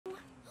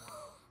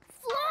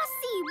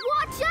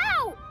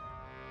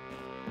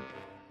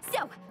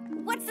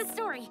what's the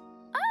story?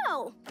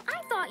 Oh,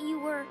 I thought you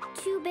were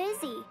too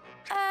busy.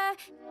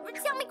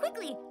 Tell me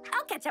quickly.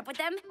 I'll catch up with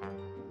them.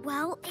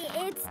 Well,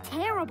 it's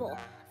terrible.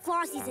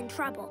 Flossie's in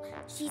trouble.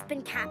 She's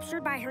been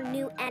captured by her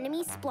new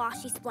enemy,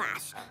 Splashy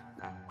Splash.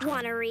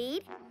 Wanna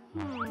read?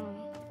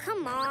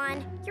 Come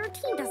on. Your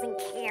team doesn't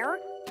care.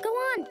 Go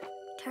on.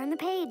 Turn the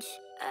page.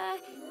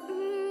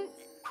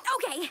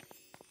 Okay.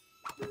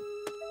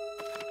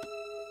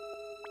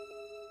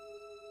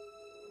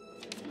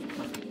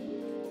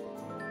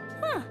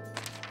 Huh.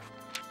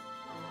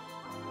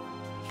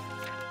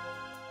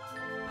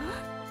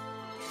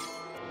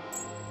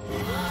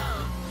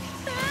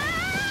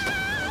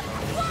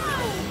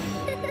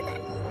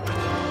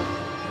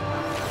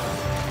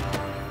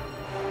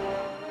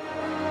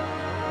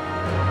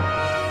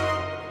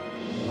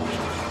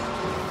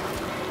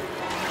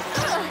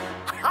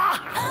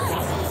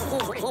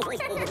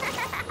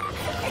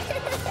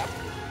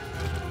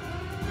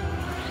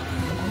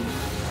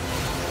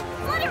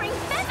 Fluttering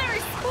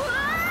feathers!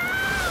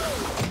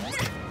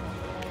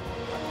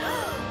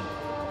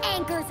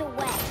 Anchors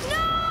away.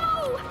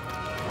 No!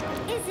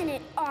 Isn't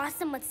it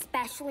awesome what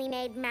specially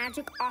made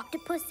magic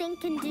Octopusing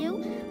can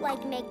do?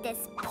 Like make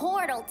this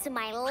portal to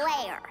my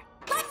lair.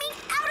 Let me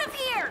out of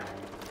here!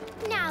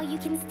 Now you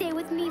can stay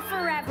with me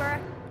forever.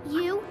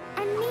 You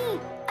and me,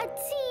 a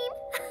team.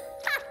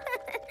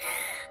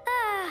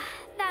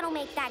 That'll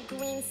make that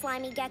green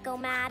slimy Gekko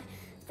mad.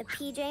 The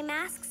PJ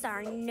Masks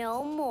are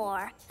no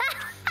more.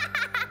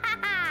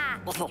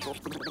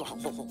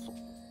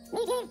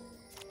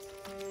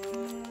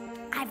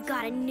 I've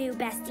got a new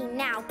bestie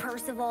now,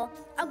 Percival.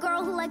 A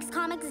girl who likes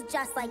comics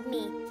just like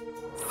me.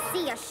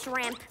 See ya,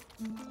 shrimp.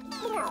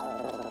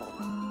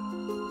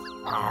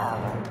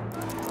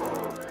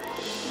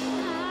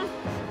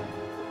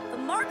 The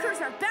markers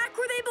are back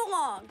where they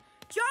belong.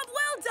 Job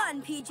well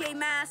done, PJ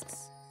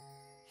Masks.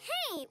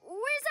 Hey,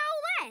 where's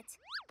Owlette?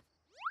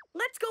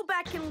 Let's go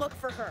back and look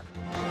for her.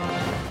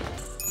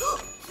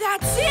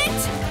 That's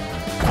it!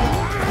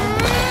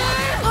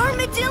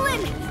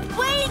 Armadylan,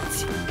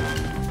 wait!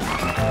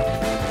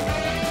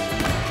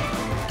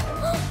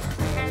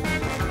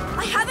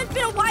 I haven't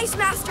been a wise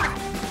master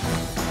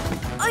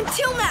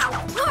until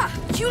now.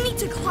 You need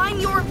to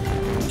climb your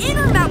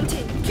inner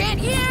mountain.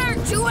 Can't hear,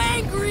 too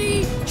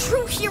angry.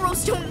 True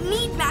heroes don't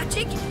need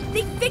magic.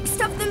 They fix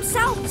stuff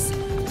themselves.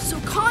 So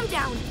calm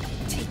down.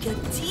 Take a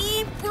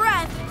deep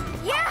breath.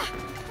 Yeah,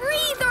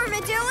 breathe,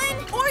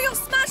 Armadylan, or you'll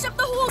smash up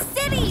the whole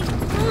city.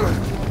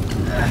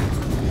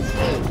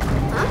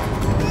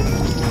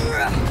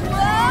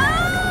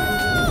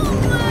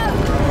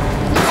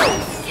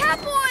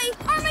 Catboy,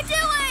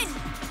 Armadylan!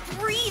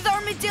 Breathe,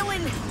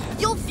 Armadylan.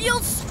 You'll feel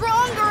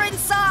stronger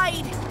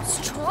inside.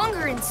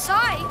 Stronger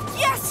inside?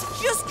 Yes,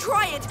 just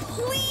try it,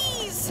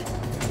 please.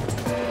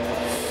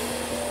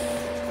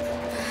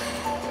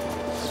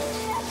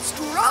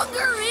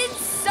 Stronger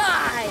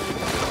inside.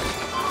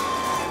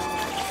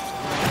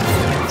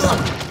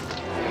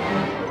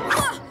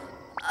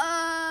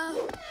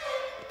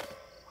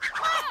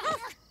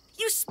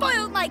 You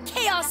spoiled my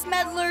chaos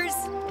meddlers.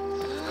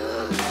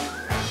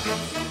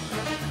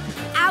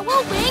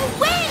 Owl wing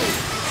wing!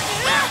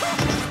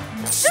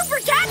 Super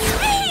cat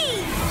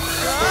speed!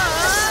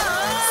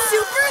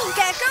 Super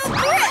Gekko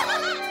grip!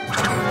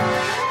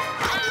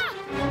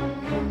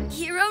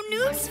 Hero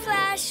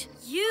newsflash,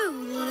 you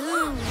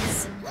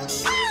lose.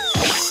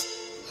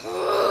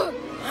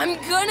 I'm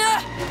gonna...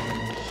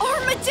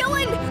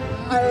 Armadylan!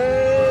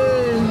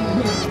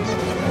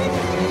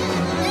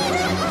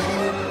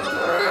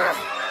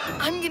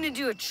 I'm gonna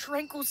do a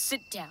tranquil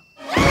sit-down.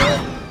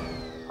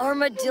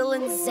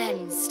 Armadylan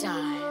Zen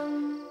style.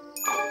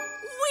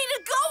 Way to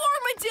go,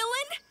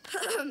 Armadylan!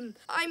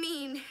 I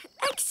mean,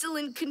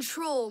 excellent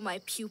control, my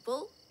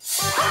pupil.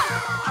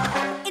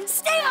 And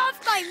stay off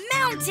my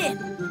mountain!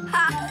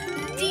 Ha!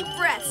 Deep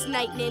breaths,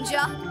 Night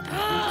Ninja.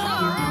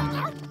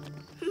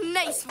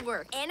 Nice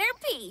work. Inner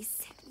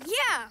peace.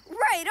 Yeah,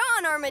 right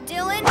on,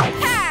 Armadylan.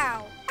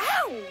 Pow!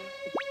 Ow!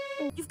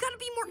 You've got to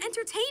be more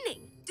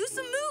entertaining. Do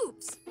some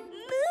moves.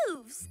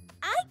 Moves?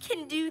 I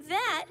can do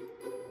that.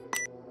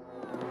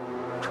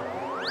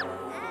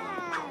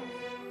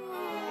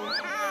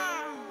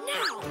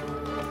 Now!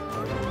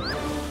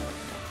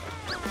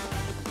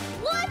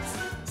 What?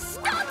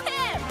 Stop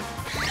him!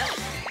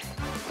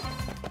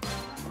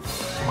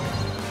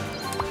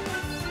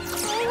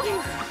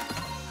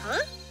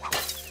 Huh?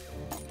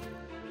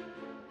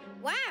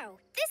 Wow,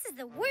 this is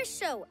the worst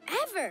show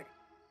ever.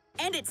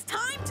 And it's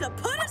time to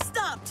put a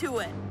stop to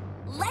it.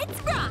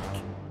 Let's rock!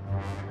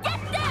 Get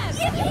them!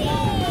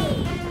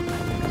 Yippee!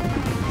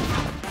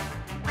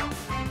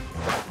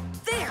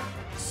 There!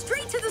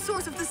 Straight to the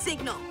source of the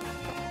signal.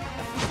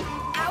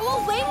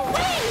 Owl wing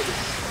wing!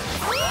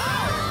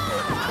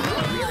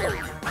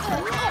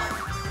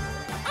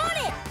 On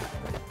it!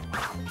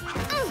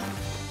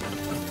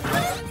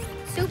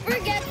 Super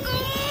Gekko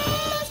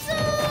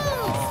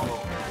muscles!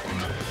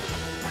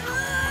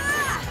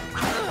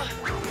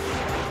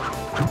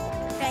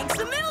 Thanks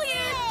a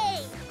million! Hey!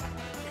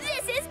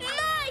 This is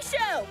my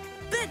show!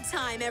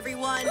 Bedtime,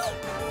 everyone!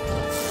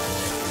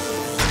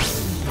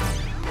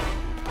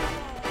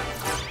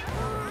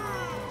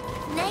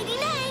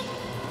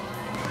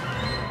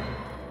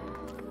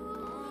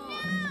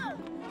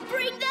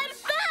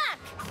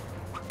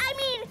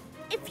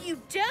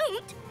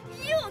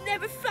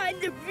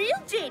 find the real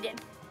Jaden.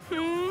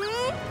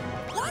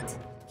 What?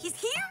 He's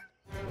here?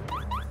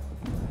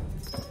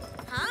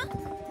 Huh?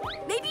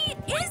 Maybe it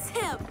is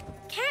him.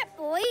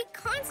 Catboy,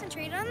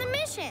 concentrate on the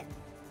mission.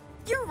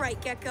 You're right,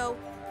 Gekko.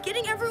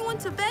 Getting everyone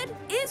to bed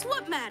is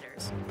what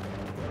matters.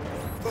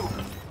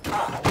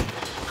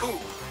 Ooh,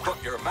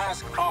 put your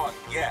mask on,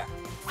 yeah.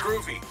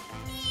 Groovy.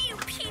 You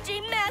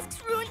PJ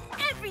Masks ruin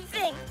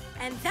everything.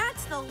 And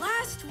that's the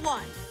last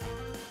one.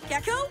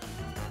 Gekko?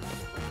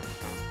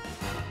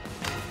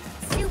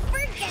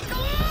 Super Gekko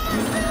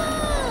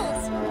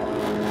muscles!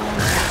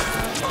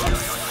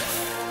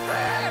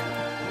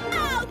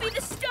 I'll be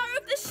the star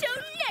of the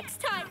show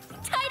next time.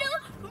 Title,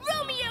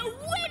 Romeo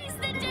wins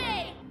the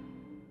day.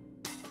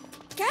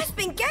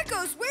 Gasping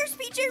Geckos, where's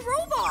PJ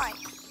Robot?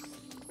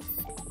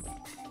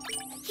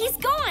 He's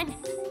gone!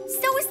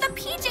 So is the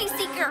PJ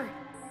Seeker!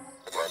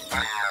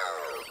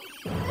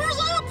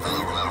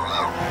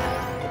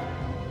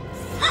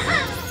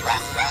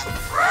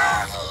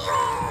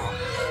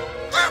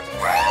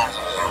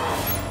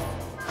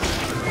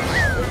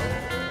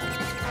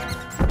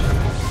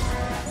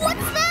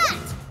 What's that?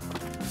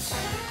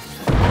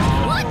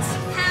 What?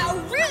 How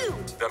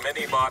rude! The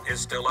mini-bot is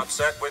still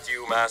upset with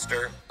you,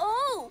 Master.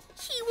 Oh,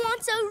 he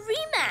wants a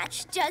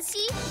rematch, does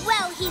he?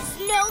 Well, he's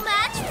no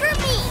match for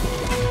me!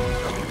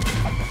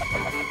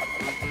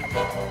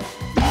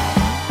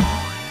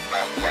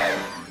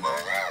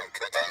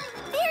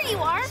 There you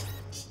are!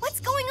 What's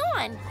going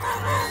on?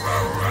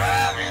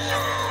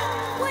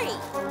 Wait,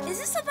 is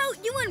this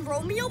about you and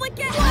Romeo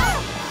again?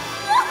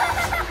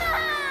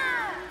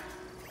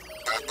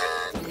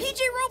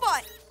 PJ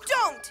Robot,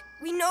 don't!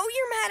 We know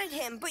you're mad at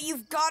him, but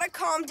you've got to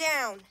calm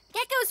down.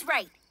 Gekko's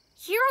right.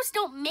 Heroes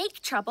don't make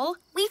trouble,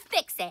 we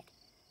fix it.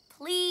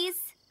 Please?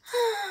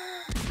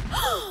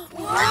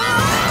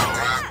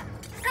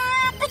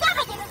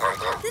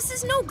 This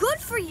is no good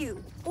for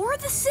you, or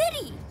the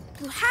city.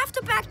 You have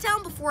to back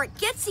down before it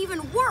gets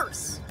even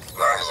worse.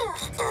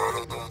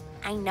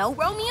 I know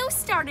Romeo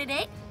started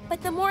it,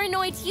 but the more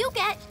annoyed you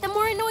get, the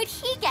more annoyed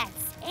he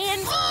gets.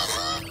 And...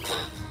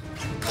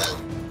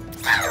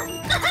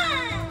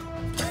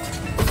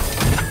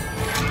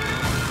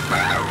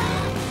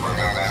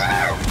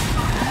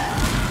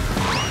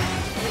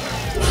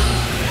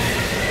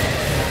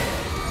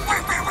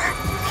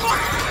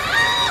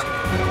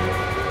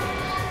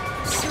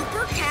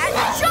 Super Cat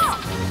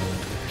Jump!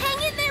 Hang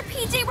in there,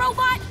 PJ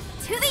Robot!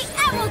 To the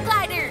Arrow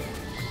Glider!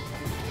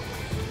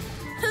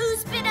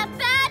 Who's been a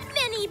bad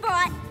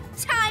mini-bot?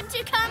 Time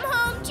to come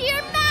home to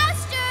your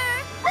master!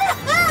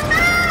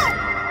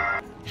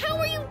 How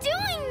are you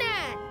doing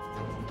that?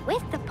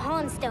 With the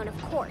Pawn Stone,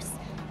 of course.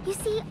 You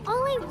see,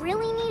 all I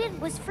really needed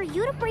was for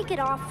you to break it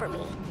off for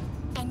me.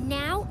 And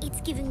now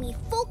it's giving me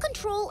full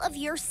control of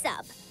your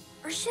sub.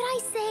 Or should I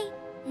say,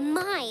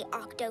 my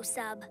Octo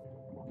sub.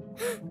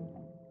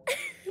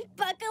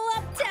 Buckle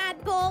up,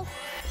 Tadpole.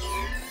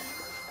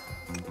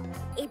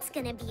 It's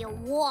gonna be a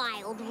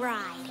wild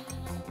ride.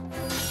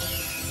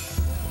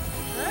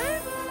 Huh?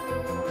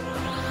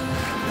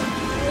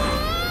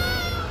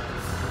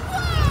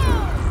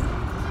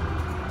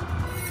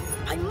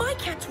 By my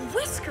cat's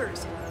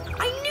whiskers!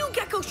 I knew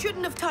Gekko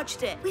shouldn't have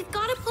touched it. We've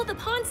got to pull the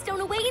Pawn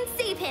Stone away and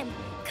save him.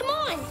 Come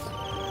on!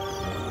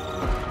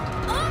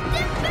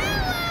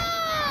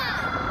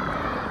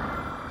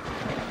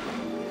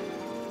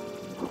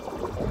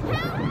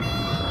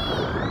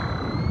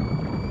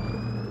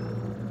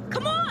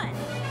 Come on!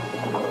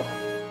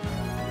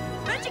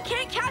 Bet you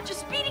can't catch a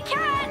speedy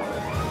cat!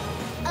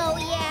 Oh,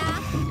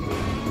 yeah?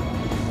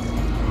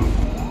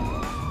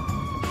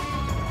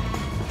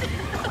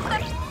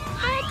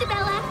 Hi,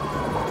 Octobella.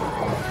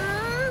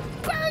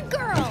 Bird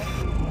Girl!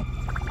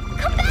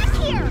 Come back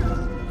here!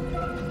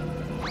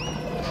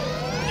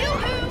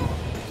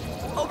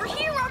 Yoo-hoo! Over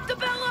here,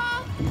 Octobella!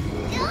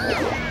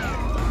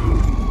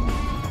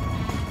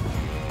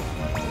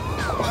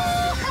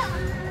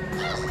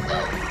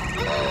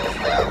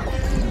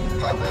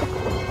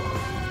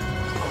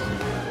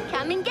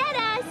 Come and get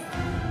us!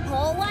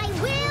 Oh, I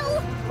will!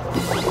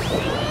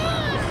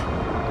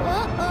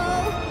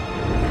 Uh-oh!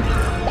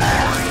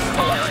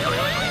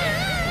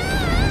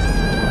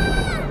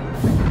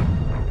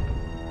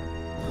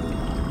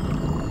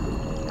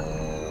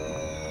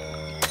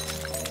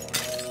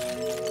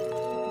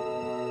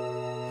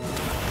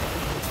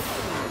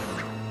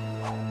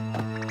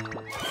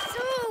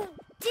 So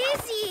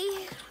dizzy.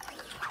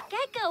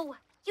 Gekko,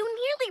 you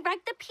nearly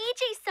wrecked the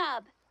PJ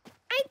sub.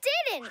 I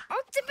didn't.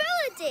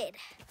 Octobella did.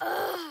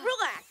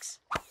 Relax.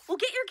 We'll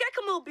get your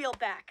Gekko-mobile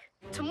back.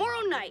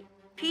 Tomorrow night.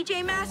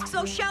 PJ Masks,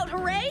 so shout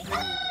hooray!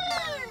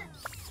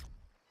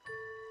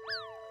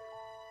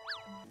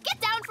 Get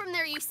down from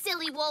there, you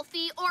silly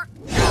wolfie, or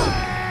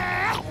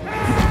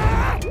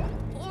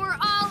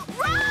I'll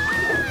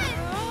run!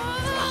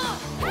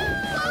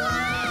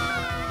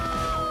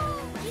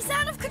 He's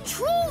out of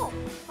control!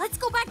 Let's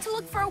go back to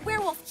look for a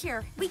werewolf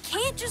cure. We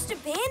can't just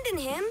abandon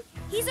him.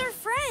 He's our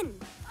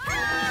friend.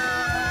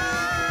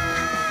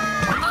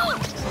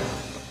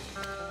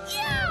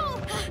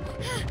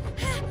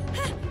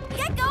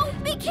 Gekko,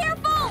 be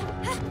careful!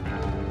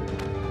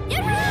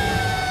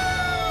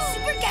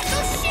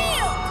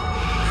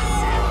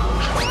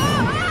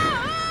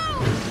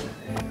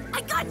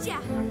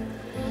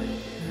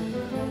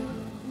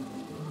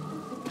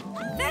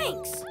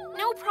 Thanks.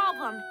 No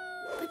problem.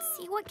 But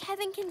see what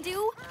Kevin can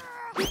do?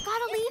 We've got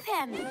to leave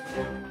him.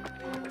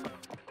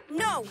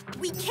 No,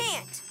 we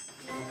can't.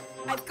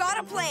 I've got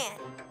a plan.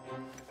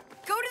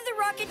 Go to the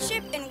rocket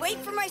ship and wait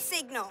for my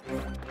signal.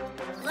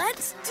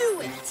 Let's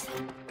do it.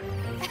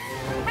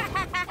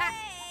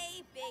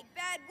 Hey, big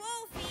bad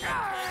wolfie, you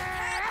can't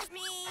catch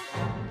me.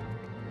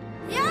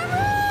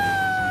 Yahoo!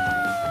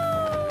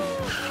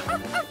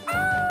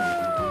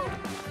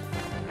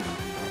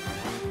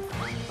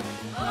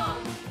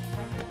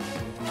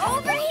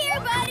 Over here,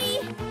 buddy.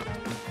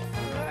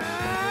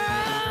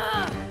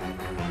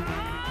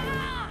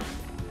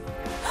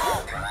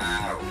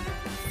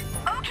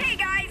 Okay,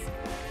 guys,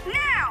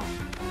 now.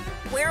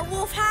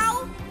 Werewolf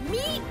howl,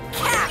 meet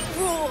cat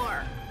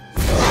roar.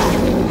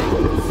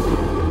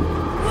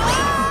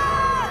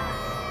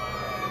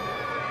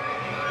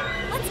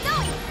 Let's go.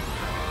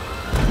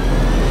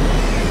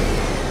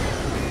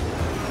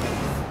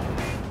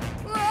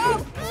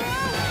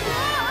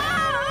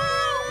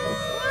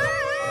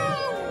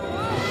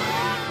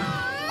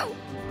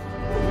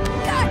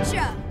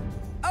 Gotcha.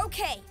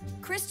 Okay,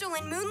 Crystal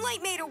and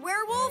Moonlight made a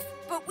werewolf,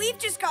 but we've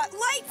just got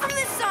light from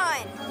the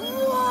sun.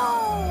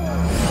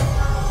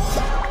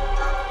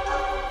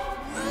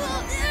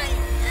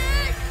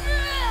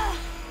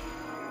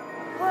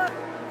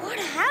 What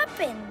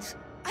happened?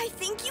 I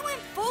think you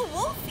went full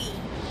wolfie.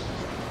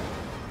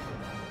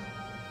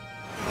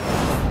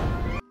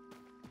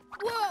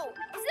 Whoa,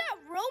 is that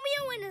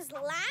Romeo in his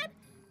lab?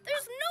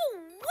 There's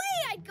no way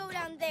I'd go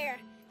down there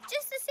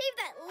just to save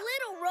that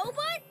little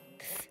robot.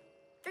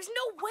 There's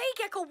no way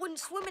Gekko wouldn't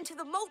swim into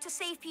the moat to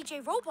save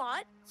PJ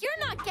Robot. You're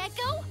not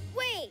Gekko.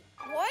 Wait,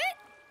 what?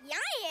 Yeah,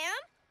 I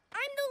am.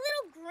 I'm the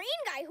little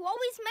green guy who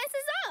always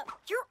messes up.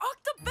 You're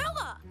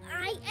Octobella.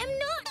 I am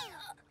not.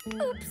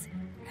 Oops.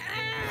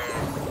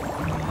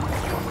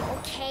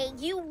 Okay,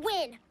 you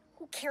win.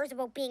 Who cares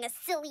about being a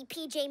silly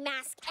PJ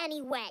Mask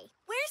anyway?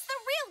 Where's the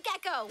real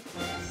Gekko?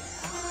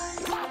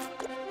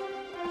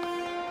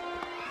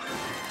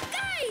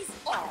 Guys!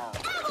 Owl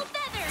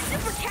Feather!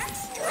 Super Cat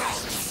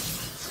Strike!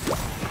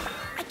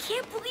 I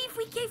can't believe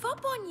we gave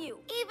up on you.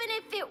 Even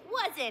if it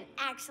wasn't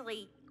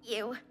actually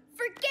you.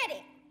 Forget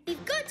it.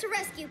 We've got to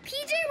rescue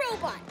PJ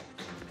Robot.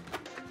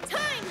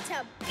 Time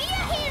to be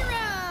a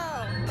hero!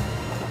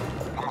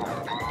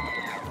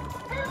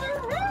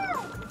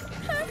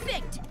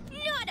 Perfect!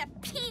 Not a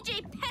PJ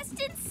pest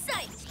in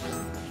sight!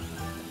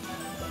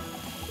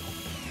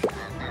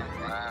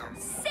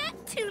 Set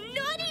to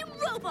Naughty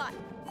Robot!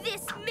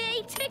 This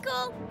may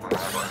tickle!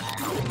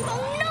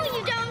 Oh, no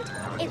you don't!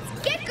 It's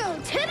Gekko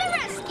to the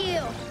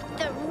rescue!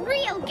 The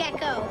real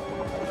Gekko!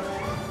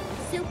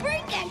 Super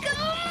Gekko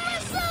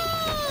muscle!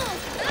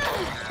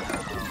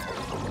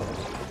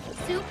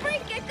 Super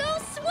Gekko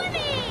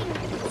swimming!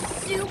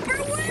 Super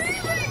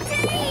whatever it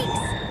takes!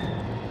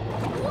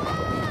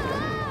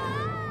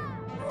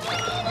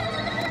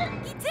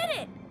 He did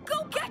it! Go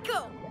Gekko!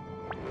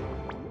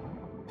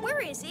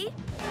 Where is he?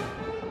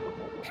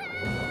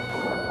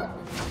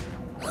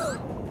 Whoa,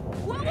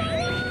 whoa, whoa!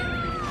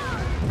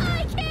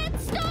 I can't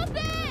stop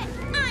it!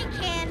 I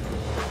can!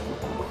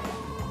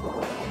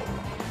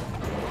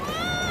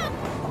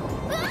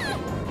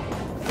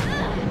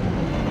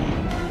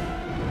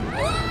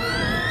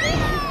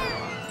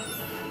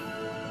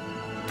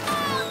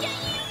 I'll get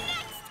you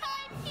next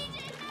time, PJ!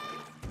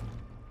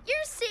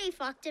 You're safe,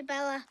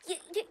 Octobella.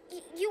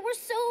 You were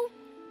so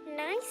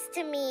nice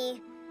to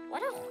me.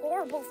 What a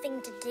horrible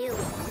thing to do.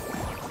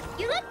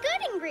 You look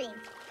good in green.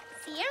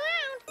 See you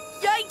around.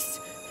 Yikes!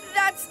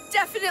 That's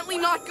definitely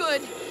not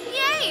good.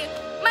 Yay!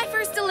 My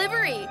first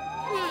delivery.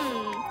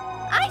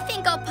 I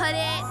think I'll put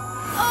it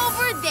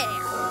over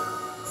there.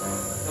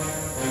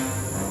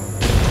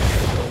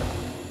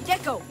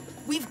 Gekko,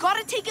 we've got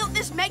to take out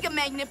this mega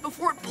magnet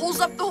before it pulls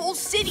up the whole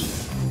city.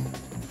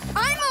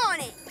 I'm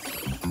on it!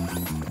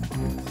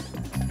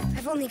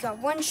 I've only got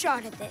one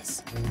shot at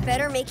this.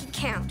 Better make it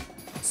count.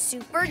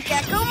 Super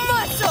Gekko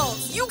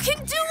muscles! You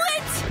can do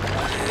it!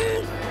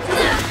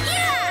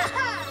 Yeah!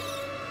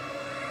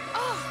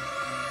 Oh,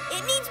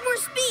 it needs more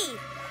speed.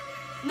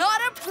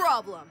 Not a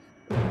problem.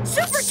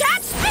 Super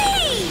Cat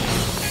speed!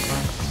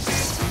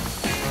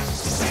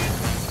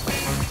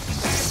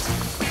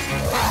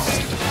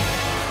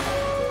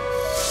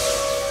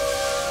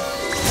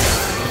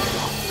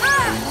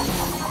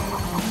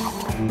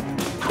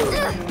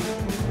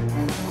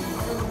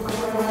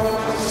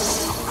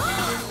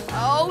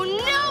 Oh,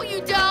 no, you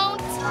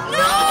don't!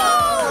 No!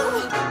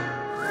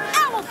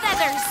 Owl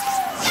feathers!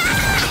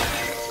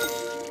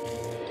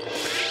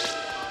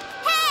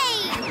 Hey!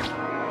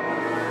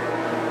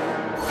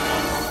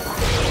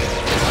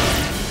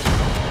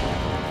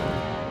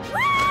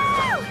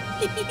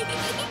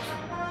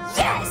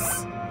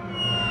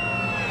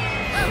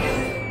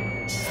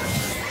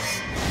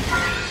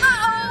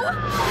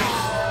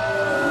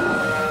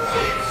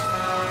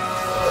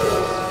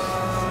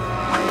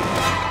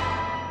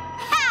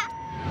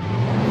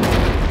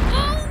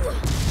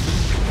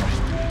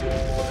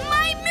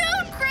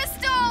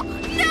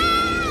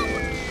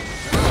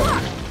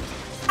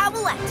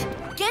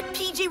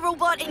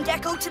 Robot and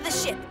Gekko to the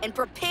ship and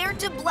prepare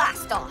to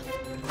blast off.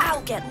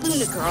 I'll get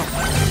Luna Girl.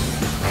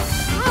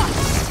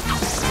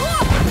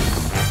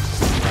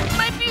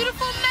 My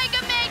beautiful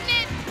Mega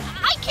Magnet!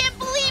 I can't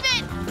believe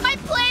it! My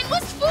plan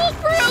was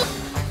foolproof!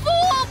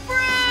 Foolproof!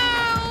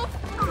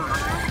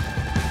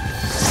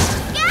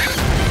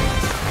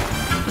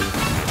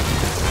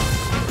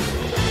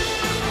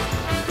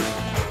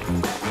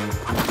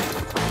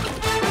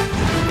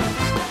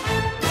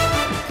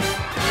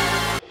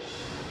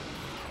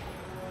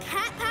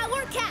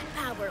 Cat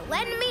power,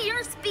 lend me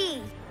your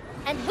speed.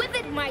 And with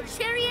it my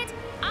chariot,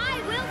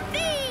 I will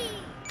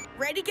feed!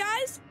 Ready,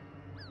 guys?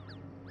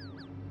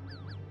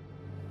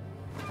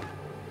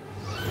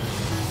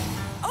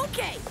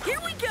 Okay, here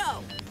we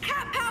go!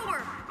 Cat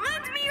power,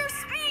 lend me your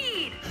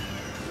speed!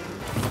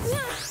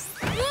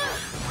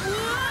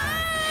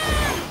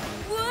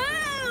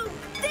 Whoa!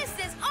 This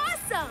is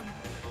awesome!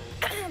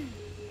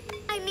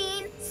 I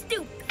mean,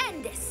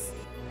 stupendous.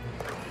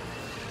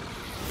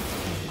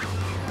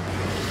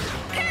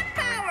 Cat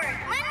power,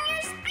 lend me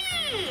your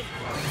speed!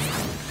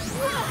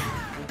 Whoa!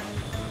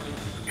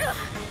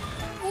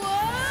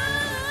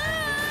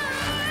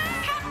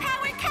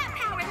 Cat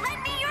power,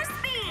 lend me your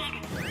speed!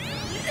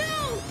 No!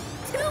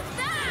 Too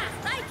fast!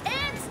 I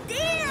can't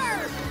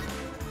steer!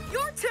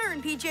 Your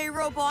turn, PJ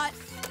Robot.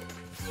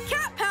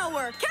 Cat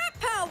power,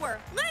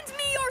 lend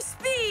me your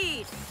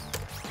speed!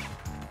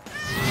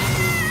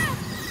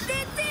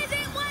 This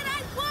isn't what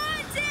I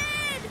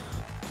wanted!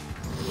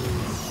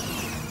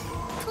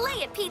 Play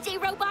it, PJ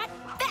Robot,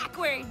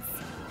 backwards!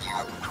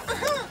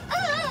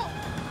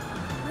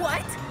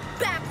 What?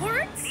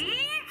 Backwards?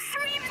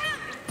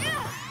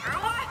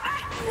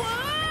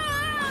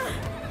 Whoa!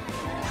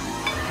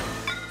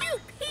 You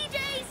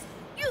PJs!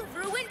 You've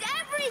ruined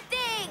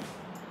everything!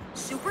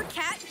 Super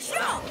Cat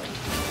jump!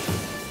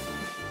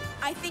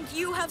 I think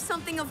you have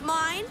something of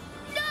mine.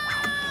 No!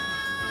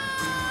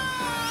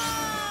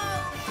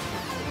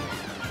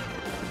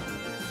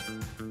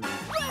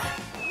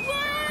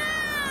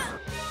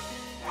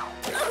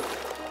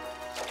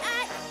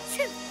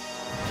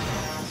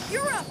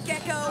 You're up,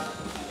 Gekko.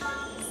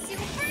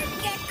 Super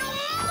Gekko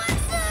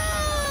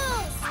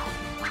muscles!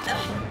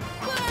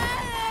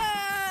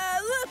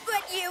 Look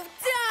what you've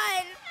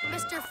done!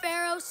 Mr.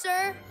 Pharaoh,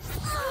 sir?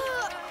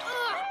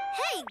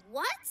 Hey,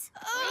 what?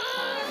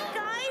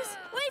 Guys,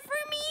 wait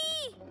for me!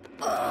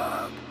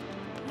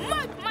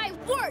 Mark my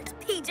words,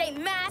 PJ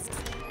Masks!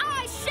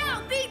 I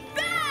shall be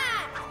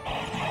back!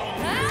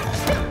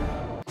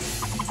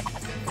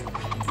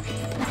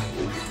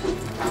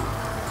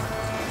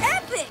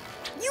 Epic!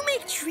 You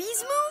make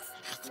trees move?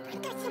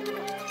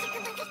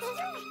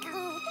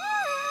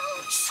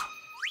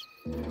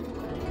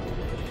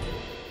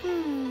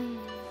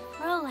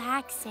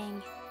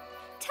 Relaxing.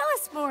 Tell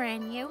us more,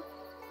 Enyu.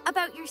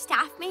 About your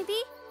staff,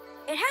 maybe?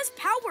 It has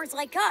powers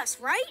like us,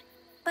 right?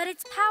 But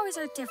its powers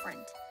are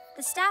different.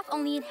 The staff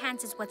only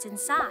enhances what's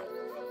inside.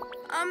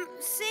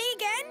 Say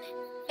again?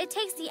 It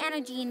takes the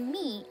energy in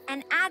me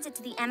and adds it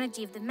to the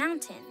energy of the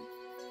mountain.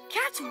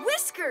 Cat's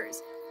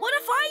whiskers! What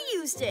if I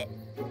used it?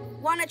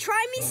 Wanna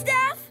try me,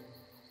 staff?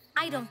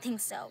 I don't think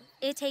so.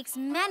 It takes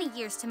many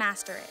years to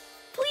master it.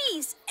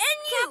 Please,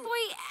 Enyu!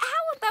 Catboy,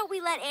 how about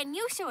we let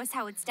Enyu show us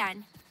how it's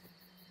done?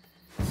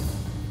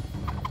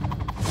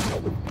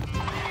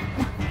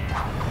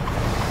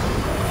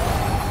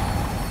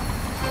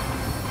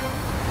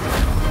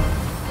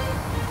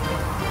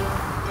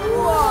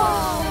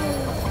 Whoa!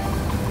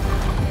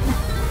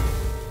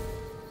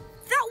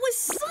 That was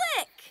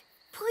slick!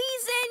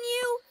 Please,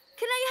 Enyu,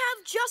 can I have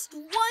just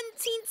one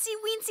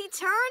teensy-weensy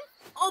turn?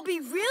 I'll be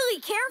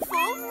really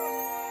careful.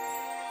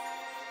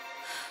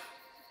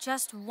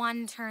 Just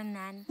one turn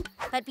then.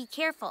 But be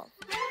careful.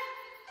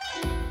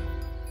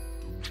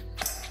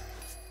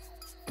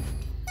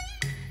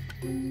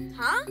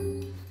 Huh?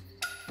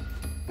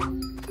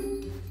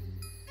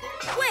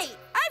 Wait,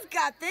 I've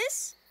got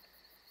this.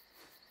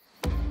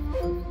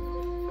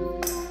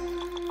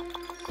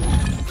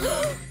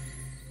 Woohoo!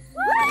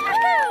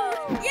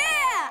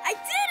 Yeah, I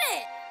did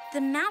it!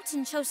 The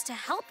mountain chose to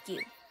help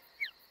you.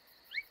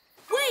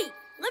 Wait,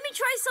 let me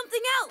try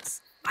something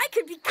else. I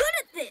could be good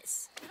at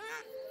this.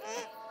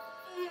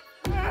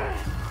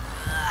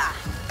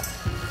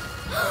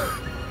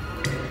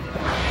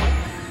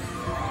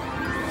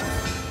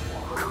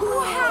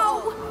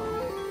 Wow!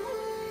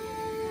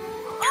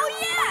 Oh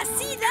yeah,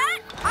 see that?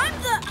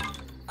 I'm the...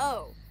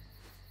 Oh.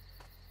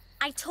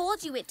 I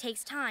told you it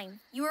takes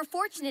time. You were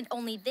fortunate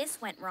only this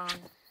went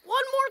wrong.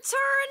 One more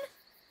turn?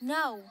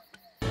 No.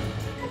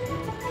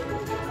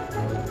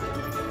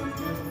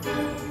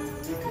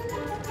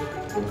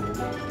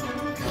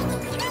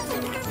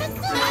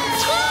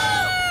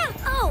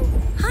 Oh,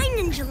 hi,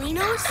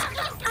 Ninjalinos.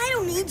 I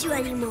don't need you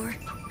anymore.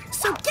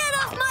 So get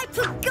off my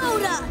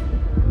pagoda!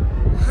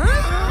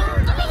 Huh?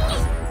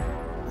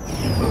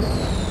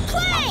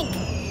 Plank!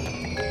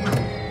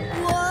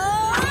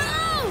 Whoa!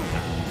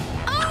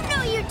 Oh,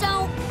 no, you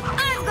don't.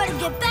 I'm going to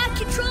get back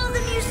control of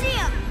the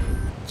museum.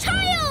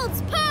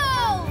 Child's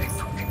pose!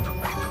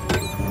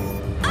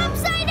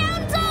 Upside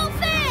down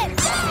dolphin!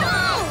 Go!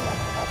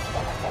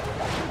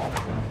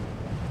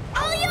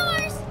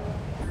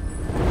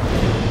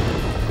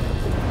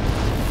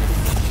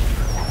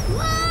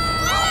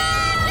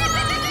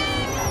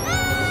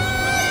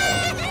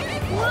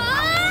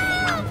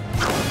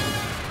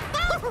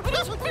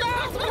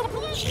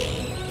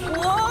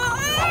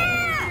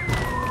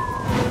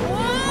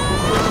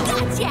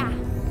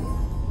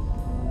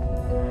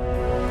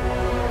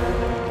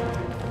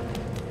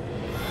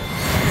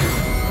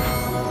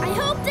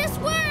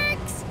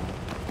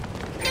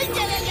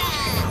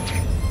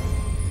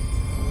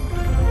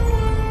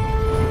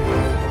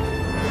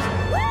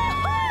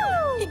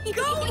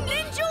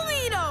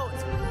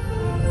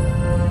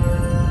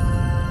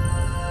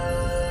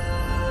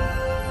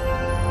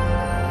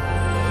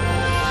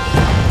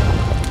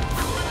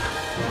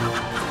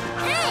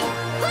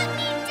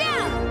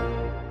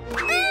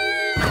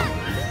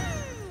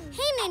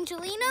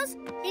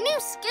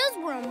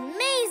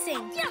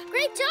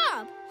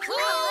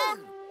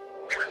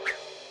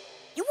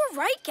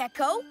 right,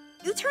 Gekko.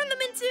 You turn them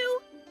into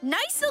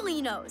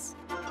nice-alinos.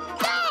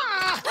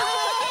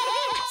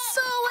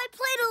 So I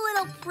played a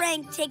little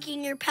prank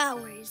taking your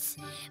powers.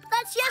 But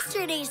that's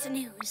yesterday's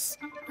news.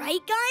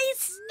 Right,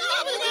 guys?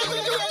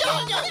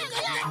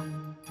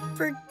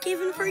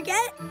 Forgive and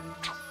forget?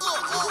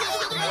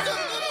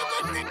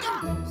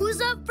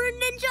 Who's up for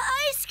ninja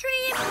ice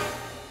cream?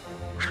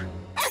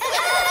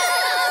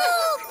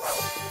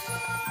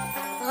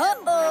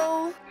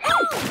 Uh-oh.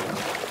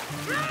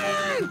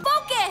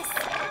 Focus!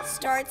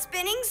 Start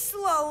spinning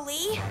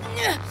slowly.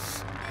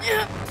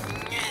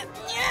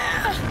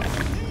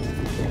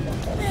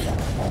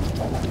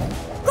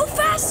 Go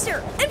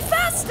faster and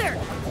faster!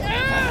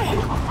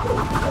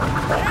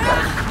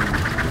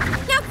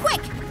 Now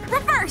quick,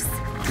 reverse!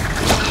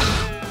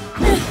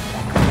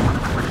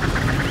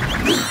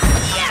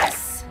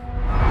 Yes!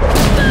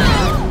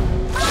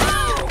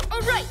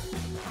 All right,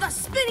 the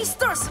spinny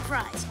star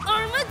surprise,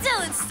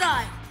 Armadylan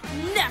style,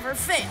 never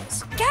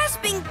fails.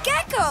 Gasping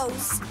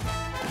geckos!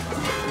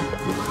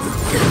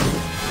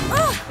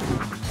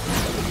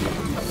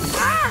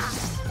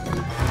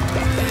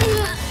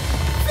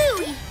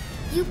 Phooey,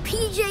 you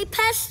PJ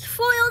pest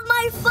foiled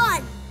my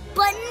fun.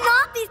 But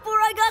not before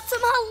I got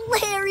some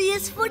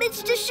hilarious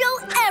footage to show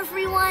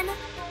everyone.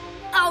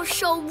 I'll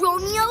show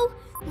Romeo,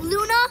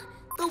 Luna,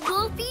 the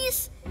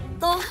Wolfies.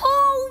 The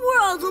whole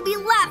world will be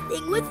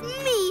laughing with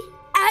me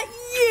at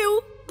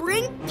you.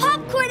 Bring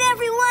popcorn,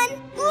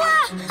 everyone!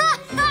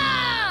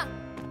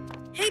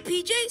 Hey,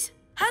 PJs,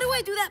 how do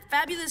I do that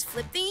fabulous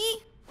flip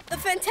thingy? The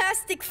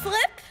fantastic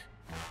flip?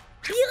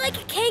 Be like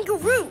a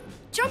kangaroo,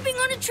 jumping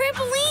on a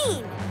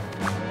trampoline.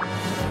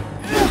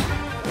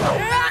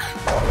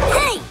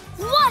 Hey,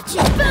 watch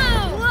it!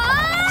 Boom!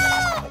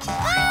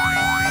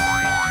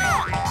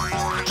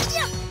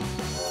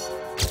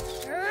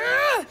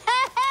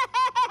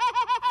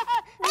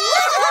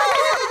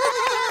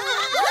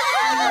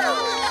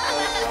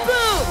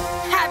 Boom!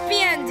 Happy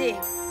ending.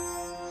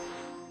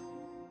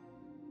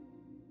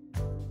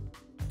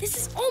 This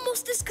is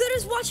almost as good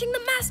as watching the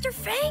Master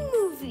Fang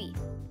movie.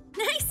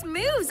 Nice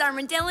moves,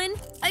 Armadylan.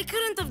 I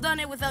couldn't have done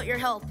it without your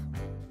help.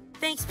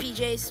 Thanks,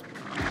 PJs.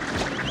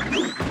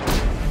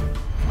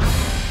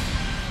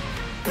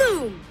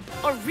 Boom!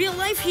 A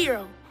real-life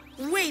hero.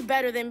 Way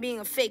better than being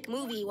a fake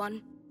movie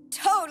one.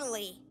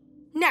 Totally.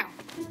 Now,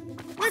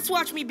 let's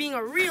watch me being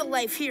a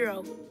real-life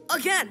hero.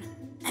 Again.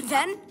 And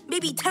then,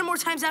 maybe 10 more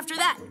times after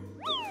that.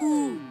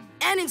 Ooh.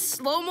 And in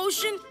slow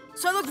motion,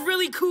 so I look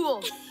really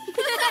cool.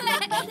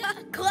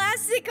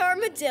 Classic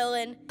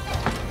Armadylan.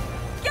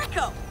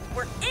 Gekko,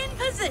 we're in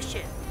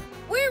position.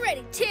 We're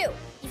ready, too.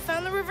 You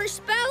found the reverse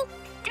spell?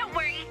 Don't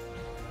worry.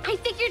 I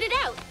figured it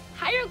out.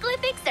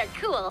 Hieroglyphics are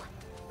cool.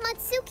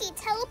 Matsuki,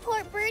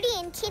 teleport Birdie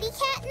and Kitty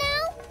Cat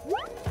now?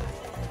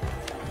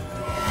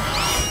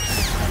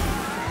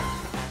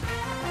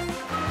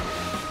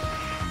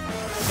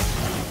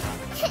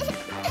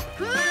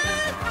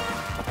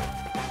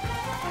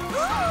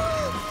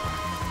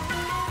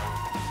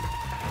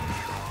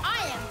 I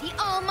am the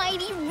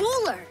almighty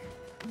ruler.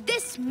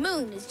 This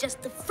moon is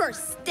just the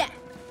first step.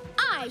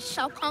 I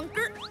shall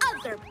conquer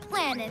other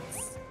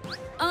planets.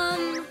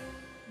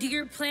 Do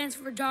your plans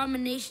for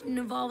domination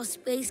involve a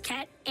space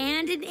cat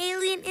and an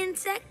alien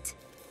insect?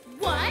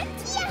 What?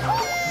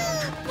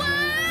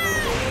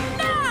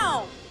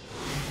 Now!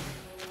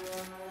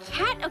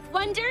 Cat of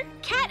wonder,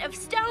 cat of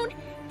stone,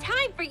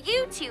 time for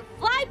you to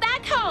fly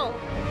back home.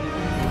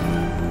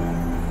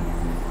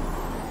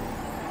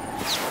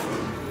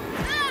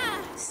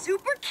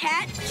 Super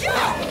Cat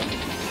jump!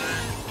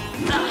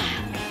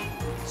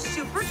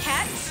 Super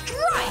Cat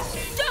strike!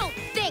 Don't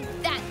think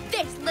that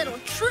this little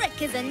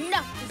trick is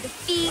enough to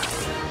defeat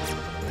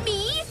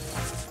me.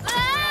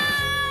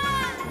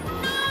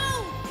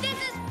 No! This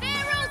is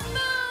Pharaoh's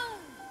moon!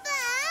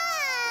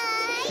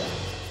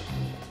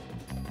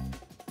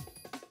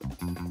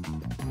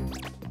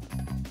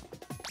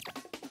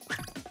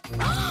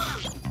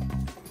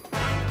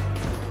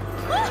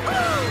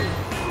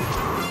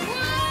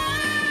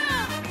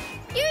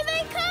 Here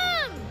they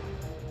come!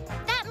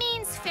 That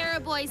means Pharaoh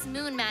Boy's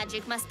moon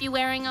magic must be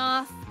wearing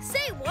off.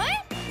 Say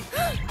what?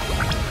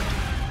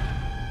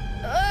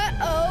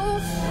 Uh-oh.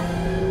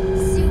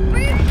 Super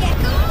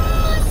Gekko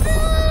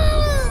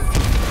muscles!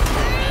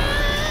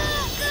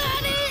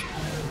 Got it!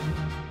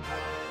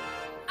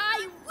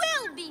 I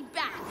will be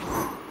back!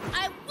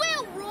 I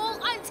will rule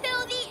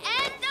until the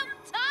end of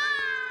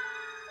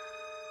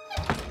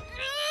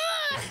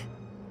time!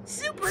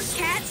 Super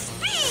Cat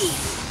speed!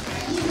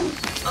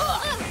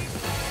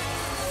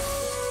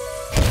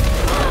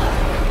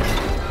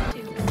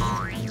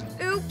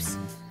 Oops.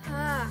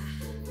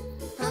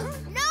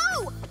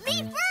 No! Me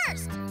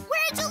first!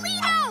 We're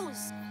Angelinos!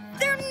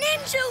 They're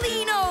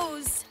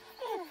Ninjalinos!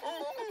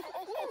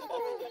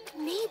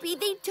 Maybe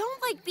they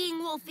don't like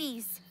being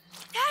wolfies.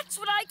 That's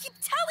what I keep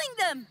telling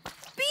them!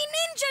 Be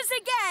ninjas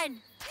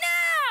again!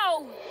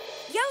 Now!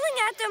 Yelling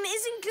at them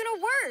isn't gonna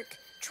work.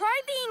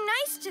 Try being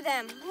nice to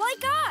them,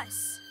 like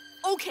us.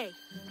 Okay,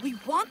 we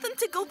want them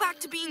to go back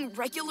to being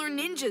regular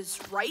ninjas,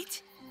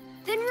 right?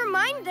 Then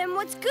remind them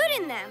what's good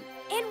in them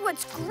and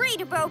what's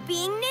great about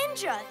being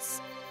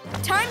ninjas.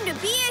 Time to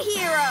be a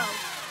hero.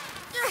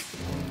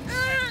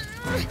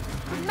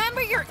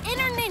 Remember your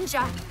inner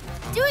ninja.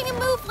 Doing a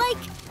move like,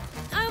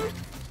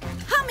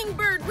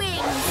 hummingbird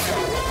wings.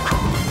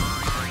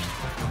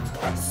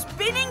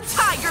 Spinning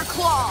tiger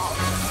claw.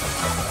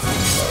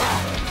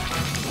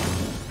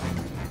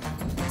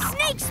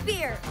 Snake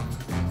spear.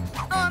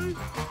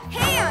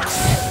 Hand.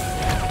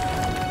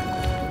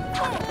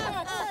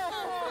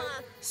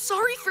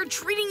 Sorry for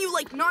treating you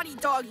like naughty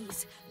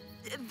doggies.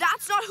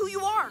 That's not who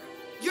you are.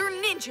 You're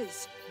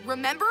ninjas,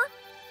 remember?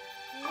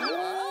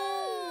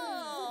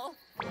 Oh.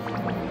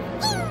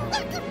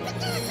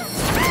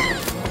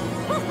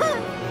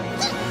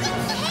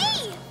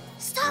 Hey!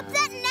 Stop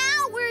that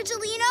now,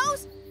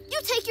 Werewolves!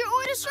 You take your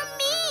orders from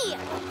me!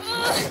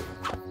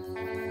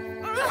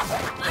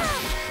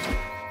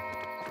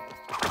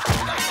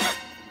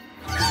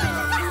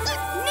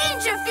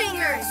 Ninja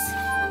fingers!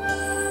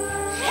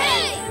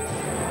 Hey!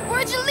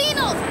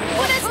 Werewolves,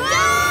 put us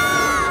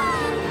down!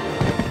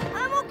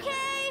 I'm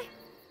okay.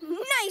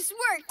 Nice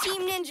work,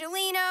 Team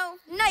Ninjalino.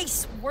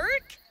 Nice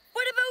work?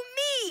 What about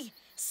me?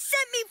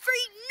 Set me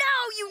free now,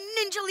 you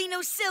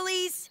Ninjalino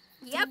sillies!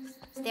 Yep,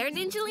 they're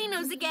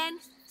Ninjalinos again.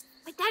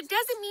 But that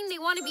doesn't mean they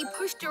want to be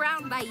pushed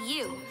around by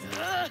you.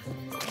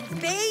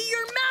 Obey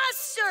your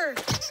master!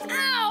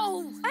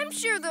 Ow! I'm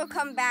sure they'll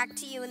come back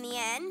to you in the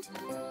end.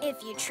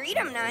 If you treat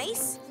them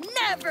nice.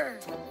 Never!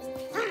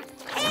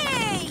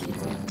 Hey!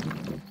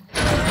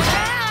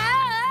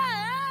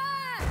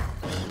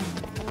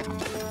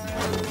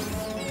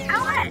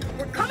 Owlette,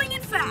 we're coming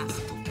in fast.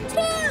 2!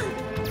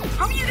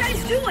 How are you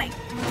guys doing?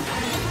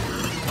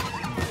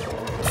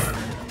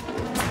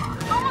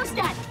 Almost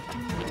done.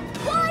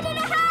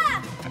 1.5!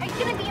 Are you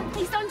gonna be in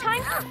place on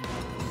time?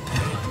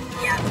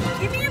 Yeah,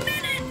 give me a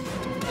minute.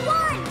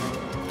 1!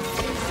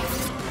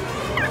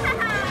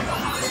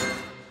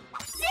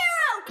 0!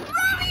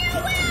 Romeo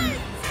wins!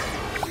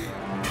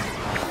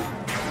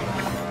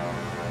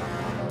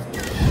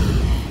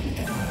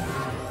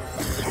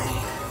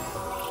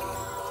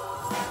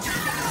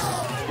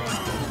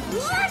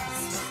 What?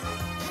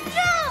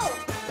 No!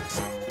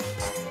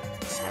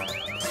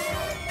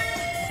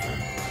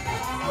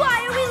 Why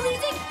are we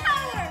losing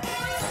power?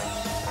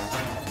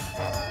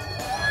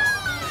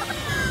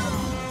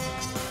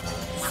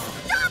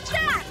 Stop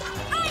that!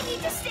 I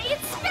need to stay in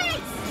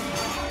space!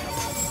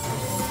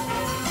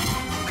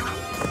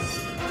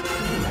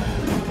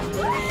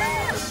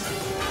 Woohoo!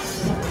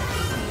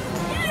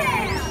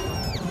 Yeah!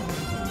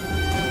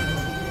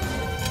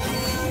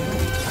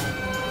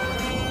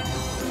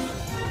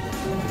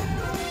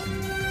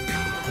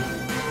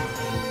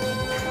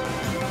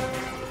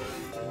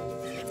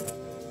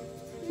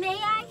 May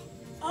I?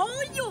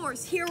 All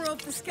yours, hero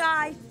of the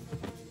sky.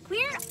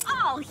 We're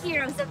all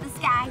heroes of the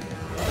sky.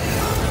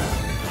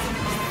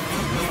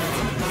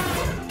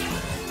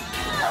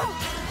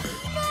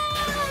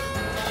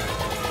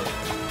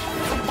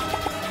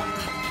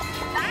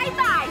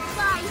 Bye-bye,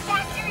 Flying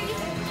Factory.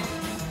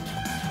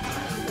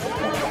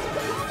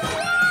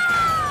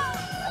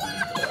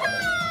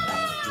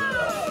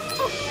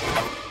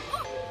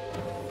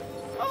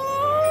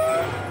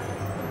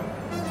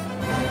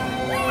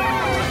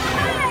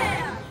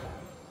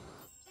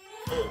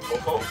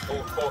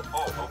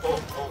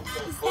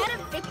 Is that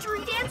a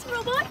victory dance,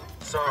 robot?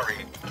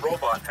 Sorry,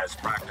 Robot has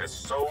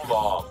practiced so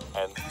long,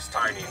 and these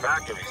tiny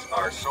factories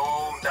are so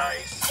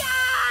nice.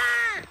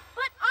 Yeah!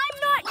 But I'm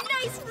not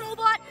nice,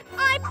 robot.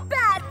 I'm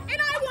bad,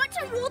 and I want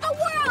to rule the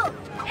world.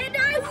 And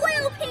I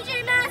will,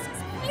 PJ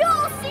Masks.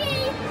 You'll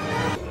see.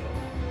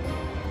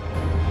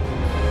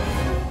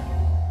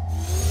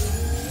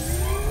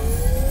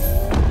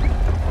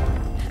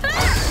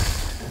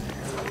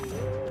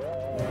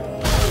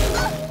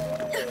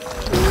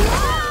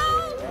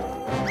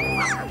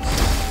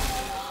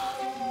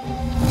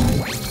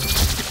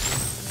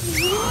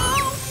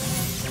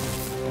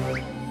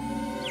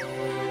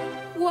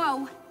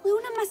 Whoa,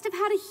 Luna must have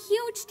had a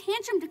huge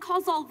tantrum to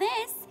cause all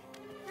this.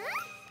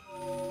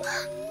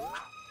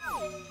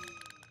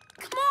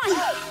 Come on!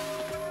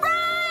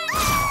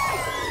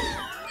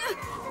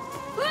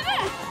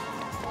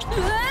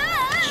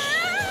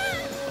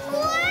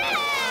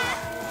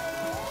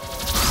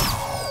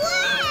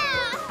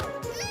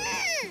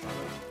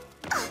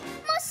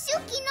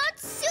 Masuki not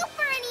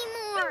super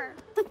anymore!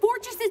 The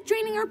fortress is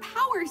draining our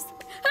powers.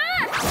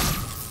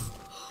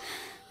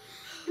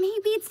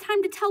 Maybe it's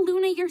time to tell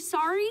Luna you're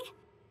sorry?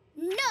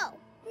 No,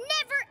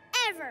 never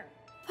ever!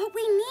 But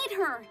we need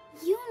her.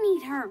 You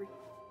need her.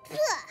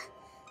 Ugh,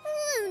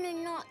 Luna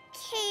not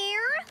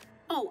care?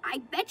 Oh, I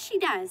bet she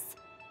does.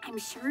 I'm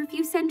sure if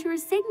you sent her a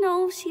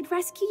signal, she'd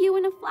rescue you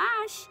in a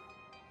flash.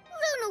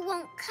 Luna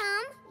won't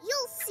come.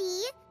 You'll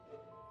see.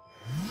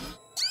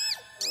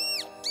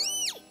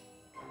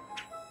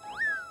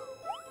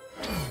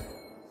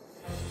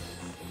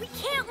 We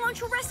can't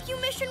launch a rescue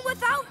mission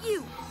without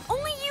you.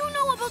 Only you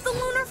know about the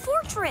Lunar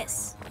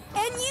Fortress.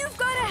 And you've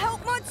got to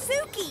help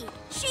Matsuki.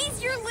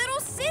 She's your little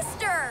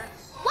sister.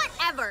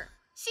 Whatever.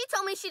 She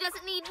told me she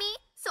doesn't need me,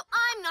 so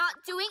I'm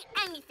not doing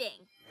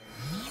anything.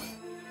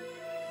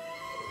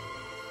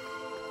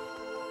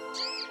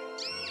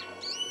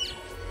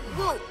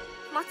 Whoa,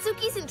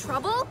 Matsuki's in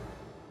trouble?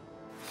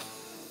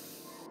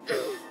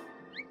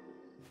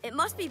 It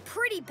must be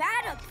pretty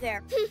bad up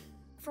there.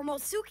 For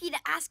Matsuki to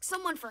ask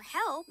someone for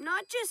help.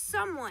 Not just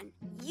someone.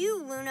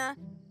 You, Luna.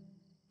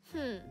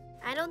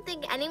 I don't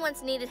think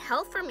anyone's needed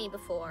help from me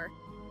before.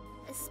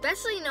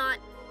 Especially not...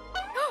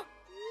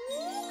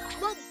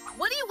 Well,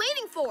 what are you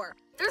waiting for?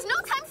 There's no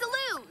time to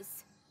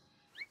lose!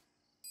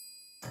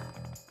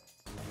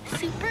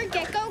 Super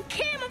Gekko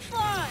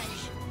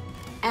camouflage!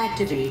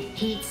 Activate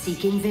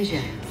heat-seeking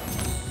vision.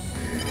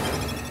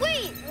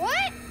 Wait,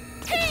 what?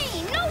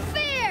 Hey, no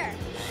fair!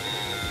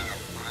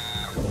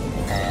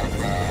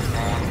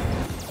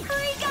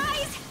 Hurry,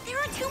 guys! There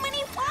are too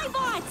many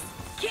Flybots!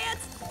 Can't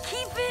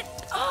keep it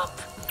up!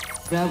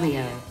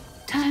 Romeo,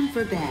 time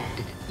for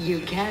bed. You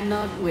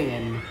cannot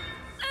win.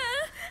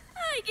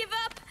 I give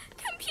up.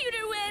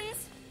 Computer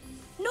wins.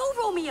 No,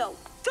 Romeo!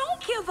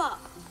 Don't give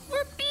up!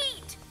 We're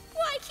beat.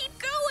 Why keep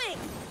going?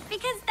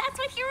 Because that's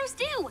what heroes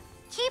do!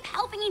 Keep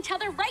helping each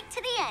other right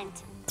to the end!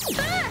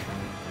 Ah!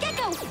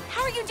 Gekko,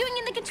 how are you doing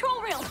in the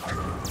control room?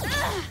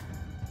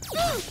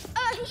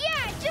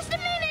 Yeah, just a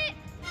minute!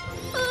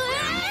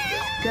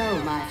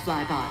 Go, my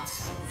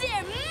Flybots.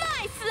 They're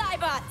my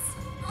Flybots.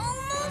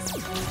 Almost.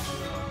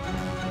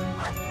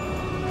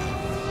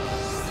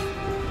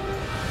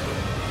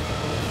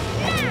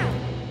 Now!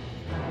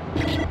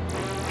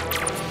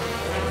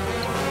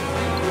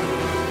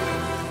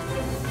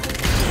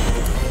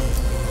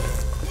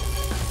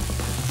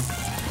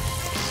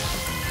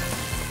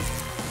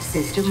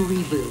 System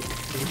reboot.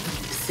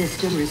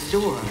 System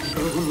restore.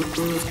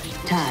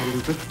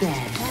 Time for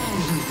bed.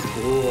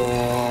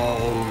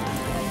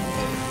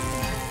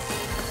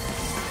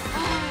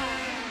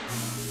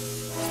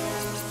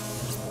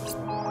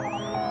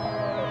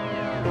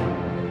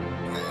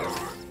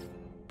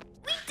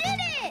 We did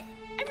it!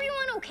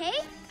 Everyone okay?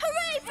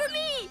 Hooray for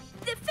me!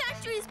 The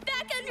factory's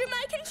back under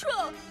my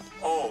control.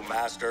 Oh,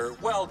 Master,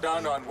 well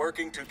done on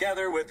working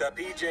together with the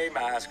PJ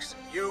Masks.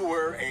 You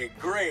were a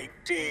great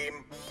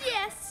team.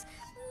 Yes,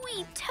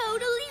 we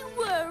totally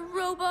were,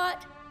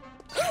 Robot.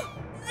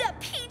 The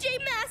PJ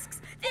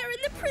Masks! They're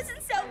in the prison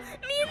cell.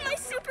 Me and my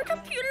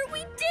supercomputer, we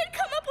did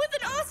come up with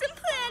an awesome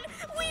plan.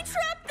 We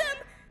trapped them.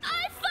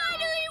 I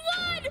finally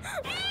won!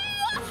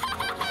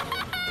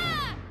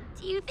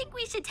 Do you think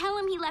we should tell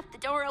him he left the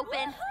door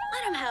open?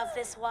 Let him have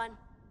this one.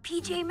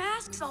 PJ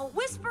Masks all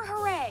whisper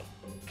hooray.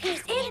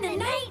 'Cause in the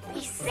night,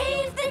 we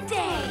save the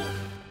day.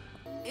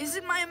 Is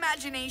it my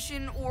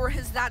imagination, or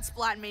has that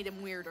splat made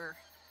him weirder?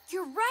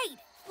 You're right.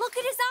 Look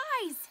at his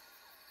eyes.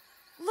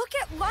 Look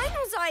at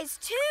Lionel's eyes,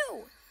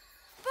 too.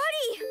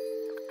 Buddy,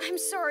 I'm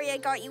sorry I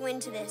got you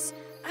into this.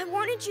 I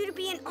wanted you to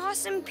be an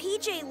awesome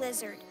PJ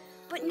lizard,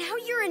 but now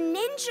you're a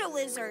ninja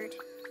lizard.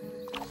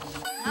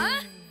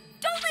 Huh?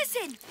 Don't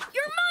listen!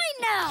 You're mine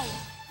now!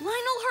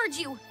 Lionel heard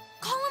you.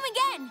 Call him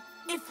again.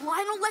 If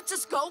Lionel lets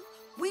us go,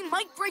 we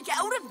might break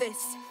out of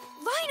this.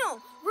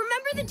 Lionel,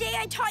 remember the day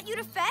I taught you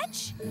to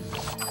fetch?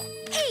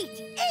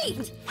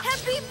 8,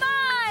 happy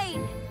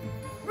mine!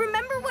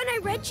 Remember when I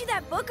read you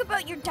that book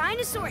about your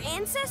dinosaur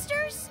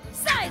ancestors?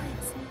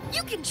 Silence!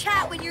 You can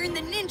chat when you're in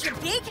the Ninja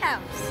Big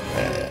House.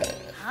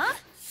 Huh?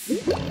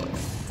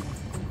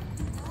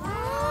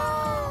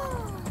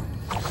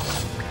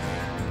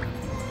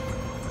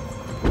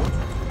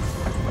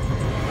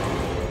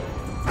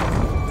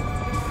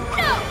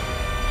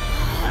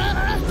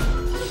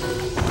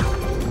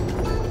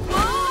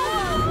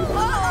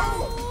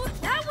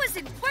 That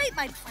wasn't quite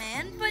my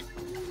plan, but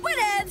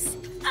whatevs.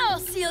 I'll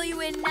seal you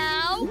in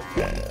now.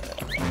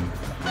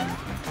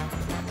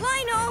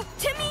 Lionel,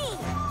 to me.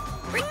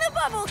 Bring the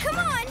bubble, come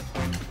on.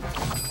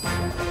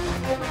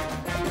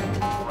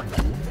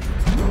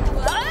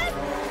 What?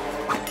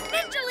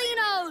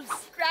 Ninjalinos,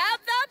 grab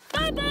that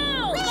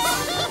bubble.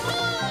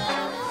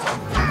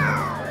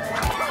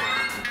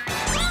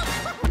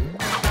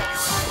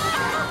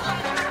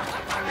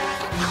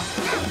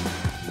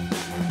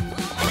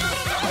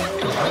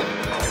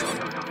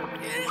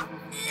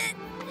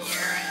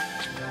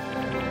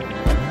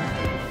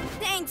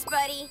 Thanks,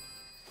 buddy.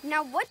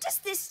 Now what does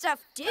this stuff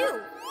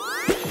do?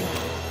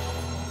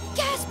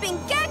 Gasping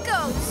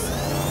geckos!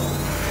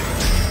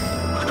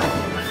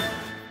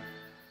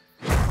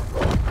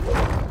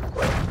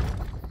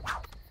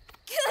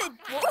 Good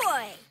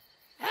boy!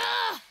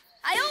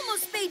 I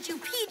almost made you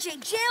PJ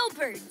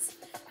Jailbirds,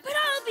 but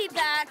I'll be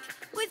back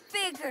with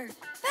bigger,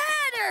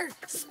 badder,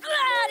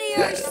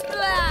 splattier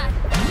splat!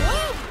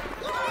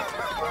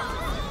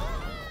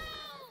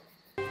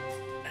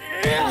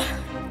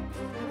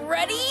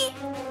 Ready?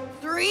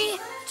 3,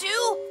 2,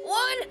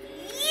 1,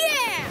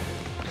 yeah!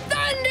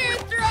 Thunder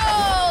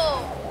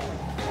throw!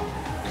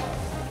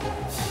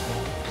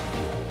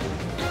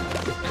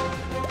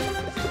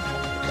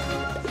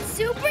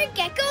 Super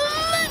Gekko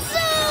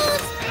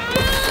muscles!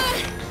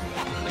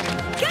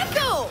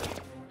 Gekko!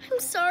 I'm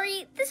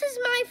sorry, this is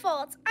my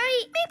fault.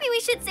 Maybe we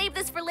should save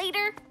this for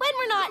later, when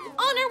we're not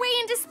on our way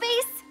into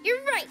space.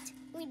 You're right.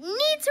 We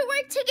need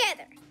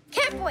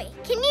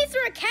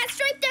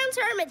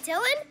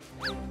Armadylan?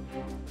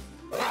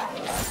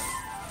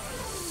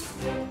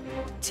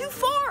 Too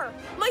far!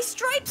 My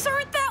stripes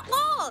aren't that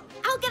long!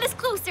 I'll get us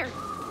closer.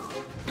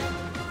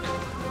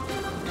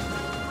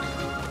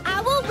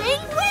 Owl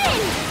Wing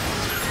Wing!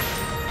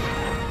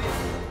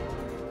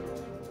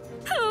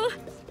 Oh.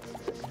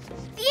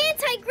 The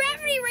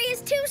anti-gravity ray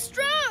is too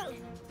strong.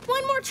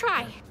 One more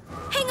try.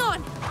 Hang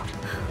on!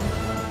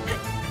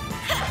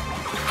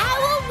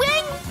 Owl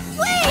Wing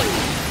Wing!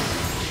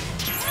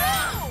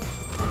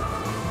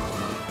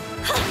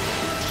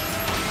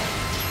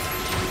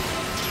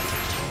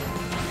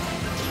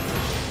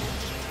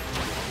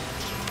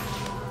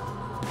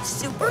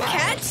 Super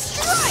Cat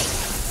Strike!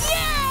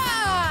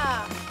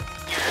 Yeah!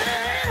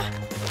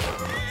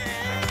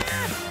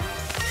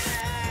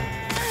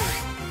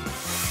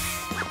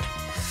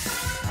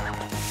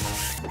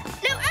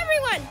 Now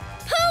everyone,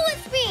 pull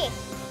with me!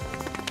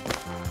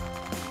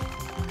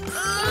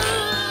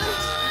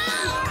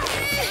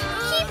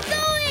 Keep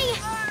going!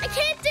 I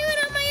can't do it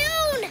on my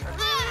own!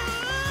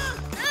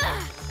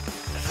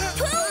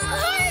 Pull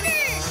harder!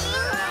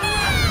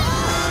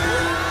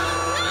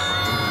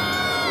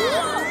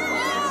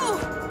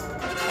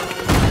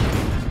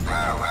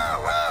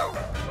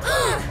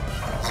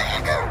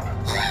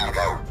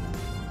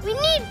 We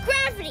need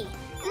gravity!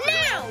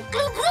 Now!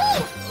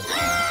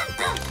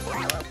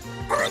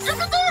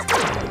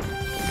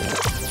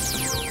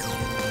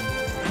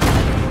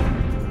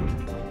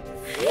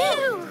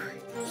 Phew!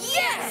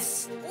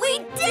 Yes! We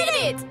did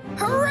it!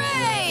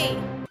 Hooray!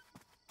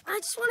 I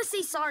just want to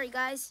say sorry,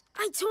 guys.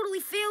 I totally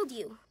failed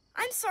you.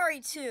 I'm sorry,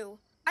 too.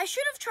 I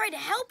should have tried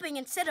helping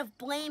instead of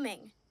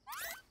blaming.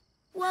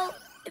 Well,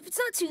 if it's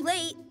not too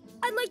late,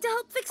 I'd like to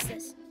help fix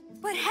this.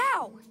 But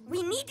how?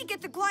 We need to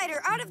get the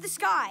glider out of the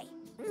sky.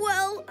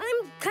 Well,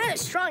 I'm kind of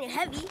strong and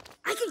heavy.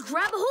 I could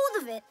grab a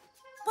hold of it.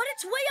 But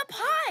it's way up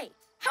high.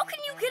 How can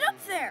you get up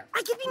there?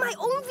 I could be my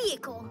own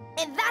vehicle.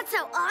 And that's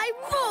how I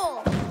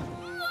roll.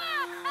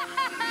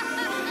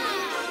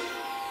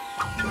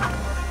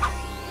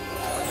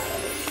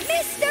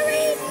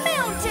 Mystery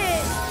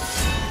Mountain!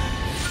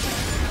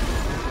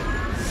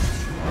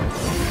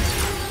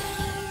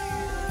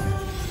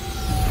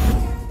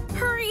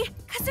 Hurry,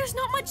 because there's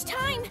not much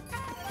time.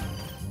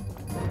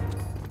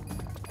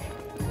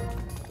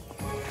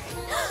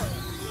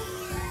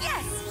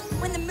 Yes!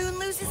 When the moon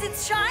loses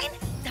its shine,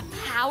 the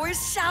powers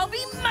shall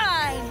be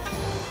mine!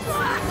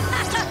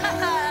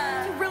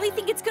 You really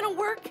think it's gonna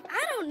work?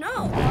 I don't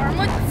know.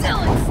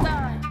 Armadylan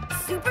style!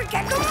 Super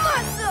Gekko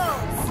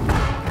muscles!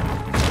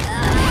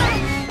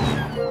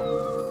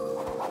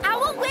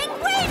 Owl Wing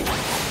Wing!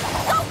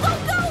 Go, go,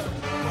 go!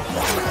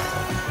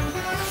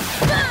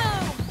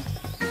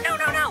 Boom! No,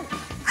 no, no!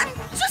 I'm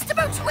just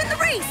about to win the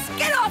race!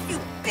 Get off, you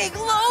big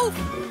loaf!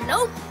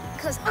 Nope,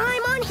 because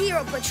I'm on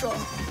Hero Patrol.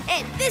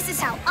 And this is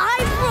how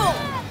I roll.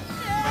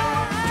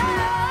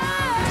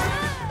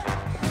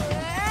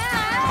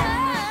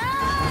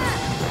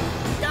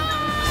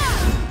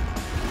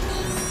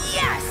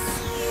 Yes!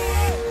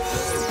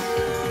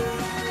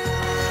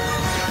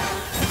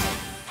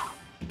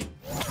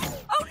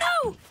 Oh,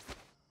 no!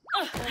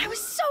 I was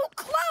so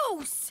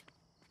close!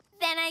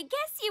 Then I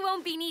guess you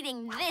won't be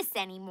needing this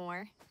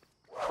anymore.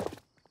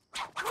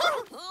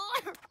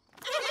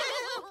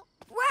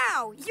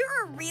 Wow,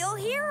 you're a real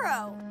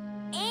hero.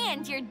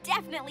 And you're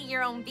definitely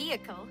your own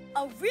vehicle.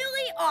 A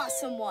really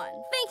awesome one.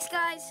 Thanks,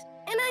 guys.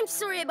 And I'm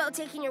sorry about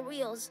taking your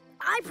wheels.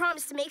 I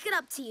promise to make it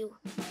up to you.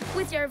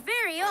 With your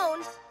very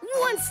own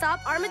one-stop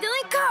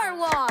Armadylan car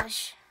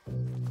wash.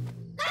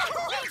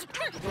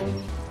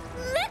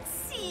 Let's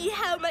see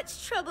how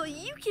much trouble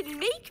you can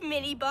make,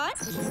 Minibot.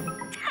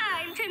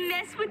 Time to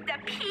mess with the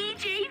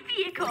PJ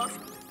vehicles.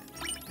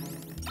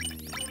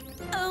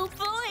 Oh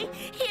boy,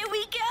 here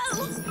we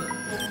go.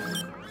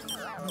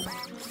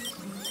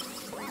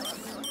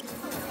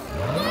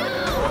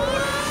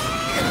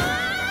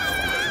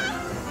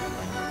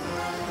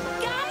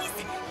 Guys,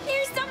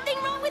 there's something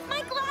wrong with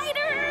my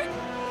glider.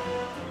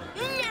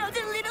 Now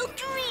the little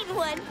green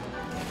one.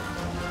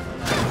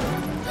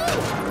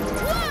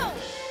 Whoa!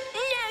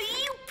 Now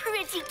you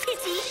pretty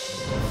kitty.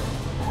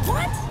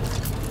 What?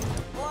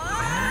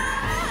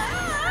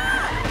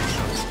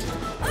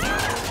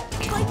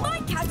 Like my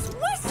cat's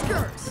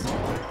whiskers.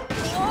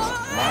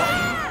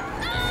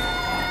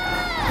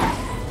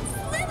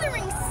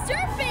 Slithering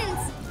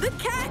serpents! The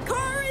cat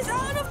car is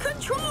out of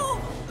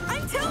control.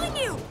 I'm telling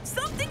you,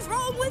 something's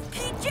wrong with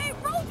PJ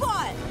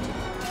Robot.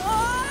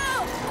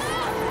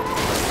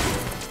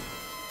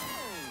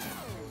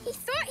 He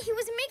thought he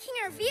was making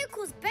our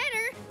vehicles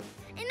better,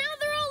 and now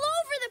they're all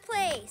over the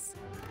place.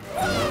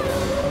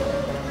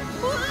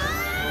 Whoa!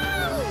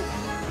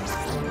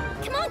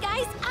 Come on,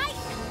 guys.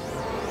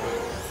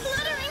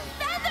 Fluttering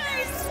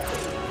feathers!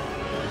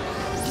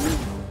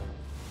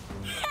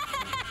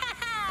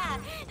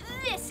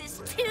 This is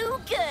too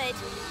good.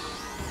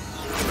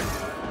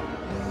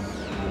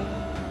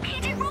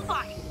 PJ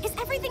Robot, Is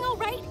everything all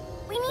right?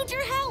 We need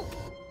your help.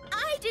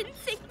 I didn't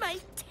think my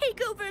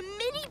takeover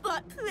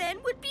Minibot plan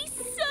would be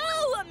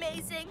so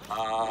amazing.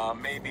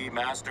 Maybe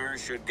Master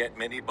should get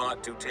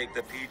Minibot to take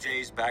the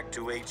PJs back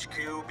to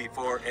HQ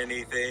before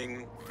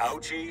anything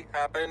ouchy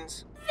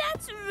happens?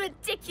 That's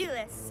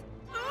ridiculous.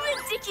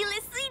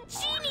 Ridiculously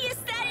genius,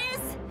 that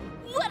is.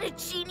 What a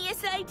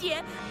genius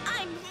idea.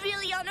 I'm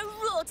really on a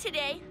roll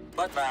today.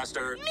 But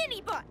Master...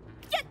 Minibot,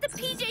 get the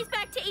PJs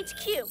back to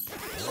HQ.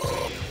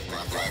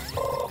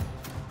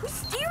 Who's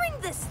steering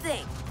this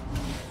thing?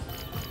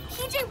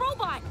 PJ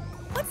Robot,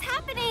 what's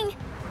happening?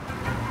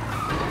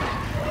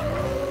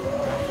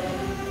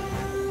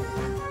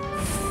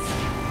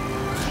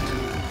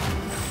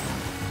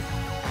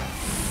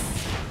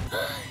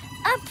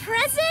 A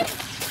present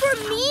for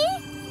me?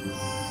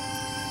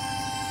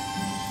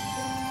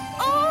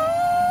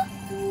 Oh!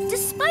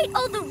 Despite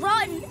all the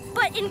rotten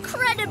but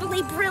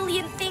incredibly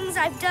brilliant things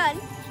I've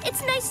done,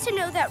 it's nice to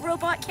know that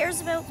Robot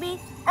cares about me.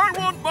 I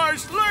want my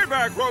sleigh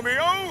back,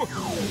 Romeo!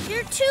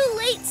 You're too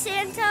late,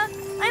 Santa.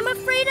 I'm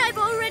afraid I've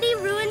already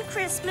ruined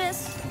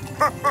Christmas.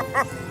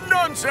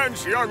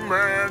 Nonsense, young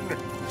man!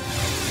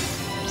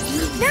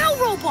 Now,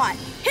 Robot!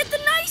 Hit the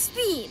nice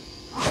beam!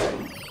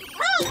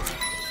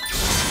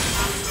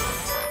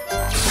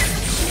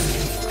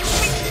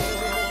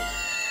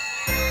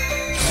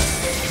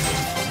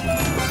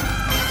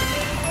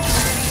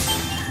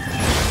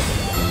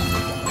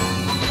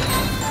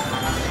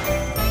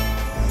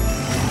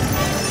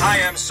 I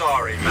am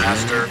sorry,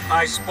 Master.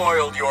 I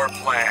spoiled your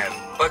plan,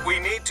 but we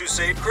need to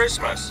save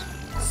Christmas.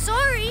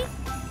 Sorry?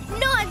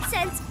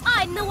 Nonsense!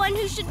 I'm the one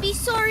who should be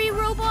sorry,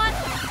 Robot.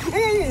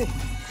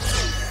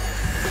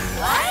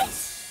 What?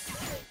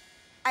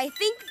 I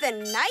think the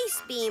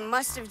nice beam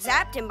must have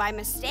zapped him by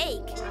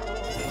mistake.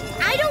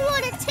 I don't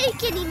want to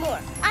take anymore.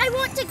 I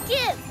want to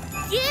give.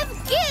 Give!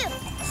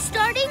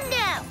 Starting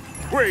now.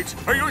 Wait,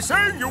 are you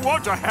saying you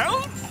want to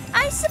help?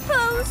 I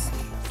suppose.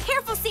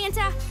 Careful,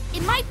 Santa.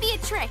 It might be a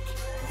trick.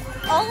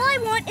 All I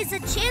want is a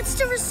chance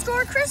to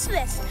restore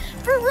Christmas,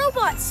 for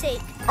Robot's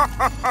sake.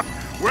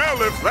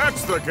 Well, if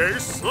that's the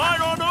case,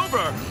 slide on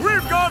over.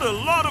 We've got a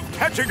lot of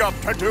catching up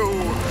to do.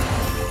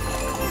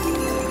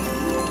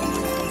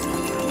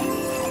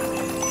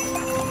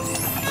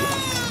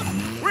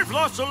 We've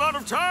lost a lot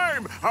of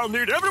time. I'll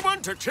need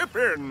everyone to chip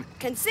in.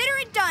 Consider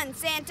it done,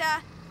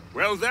 Santa.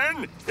 Well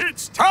then,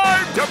 it's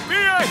time to be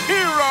a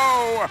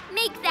hero!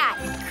 Make that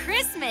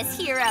Christmas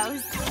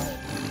heroes.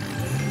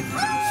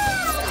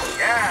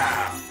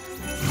 Yeah!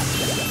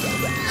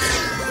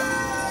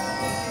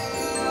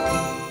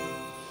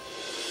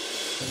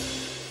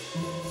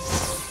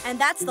 And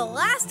that's the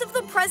last of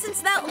the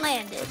presents that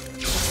landed.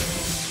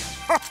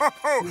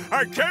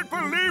 I can't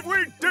believe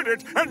we did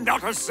it, and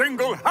not a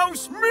single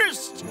house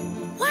missed!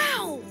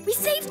 Wow, we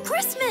saved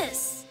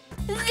Christmas.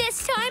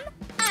 This time,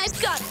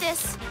 I've got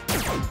this.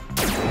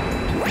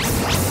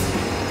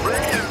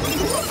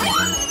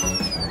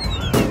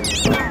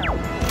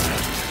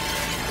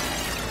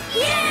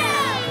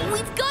 Yeah!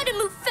 We've got to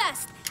move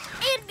fast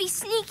and be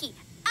sneaky.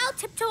 I'll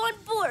tiptoe on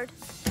board.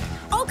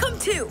 I'll come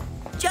too,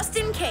 just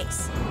in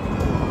case.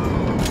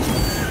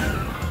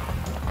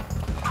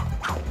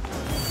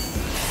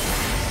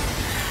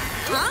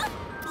 Huh?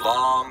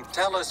 Long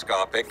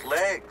telescopic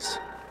legs.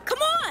 Come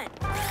on!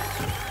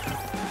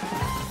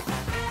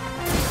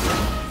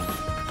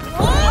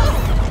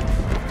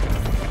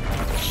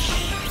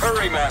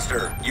 Hurry,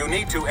 Master. You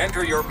need to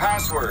enter your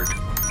password.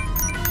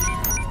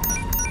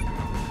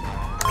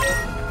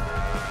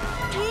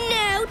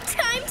 Now,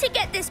 time to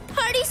get this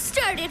party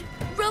started.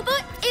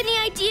 Robot, any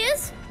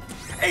ideas?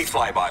 A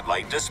flybot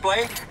light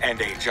display and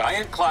a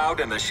giant cloud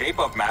in the shape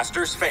of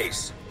Master's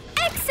face.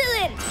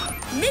 Excellent!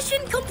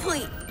 Mission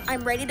complete.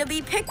 I'm ready to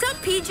be picked up,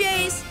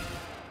 PJs.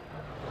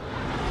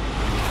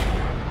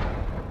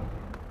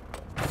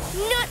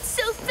 Not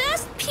so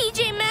fast,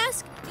 PJ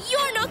Mask.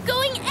 You're not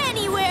going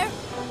anywhere.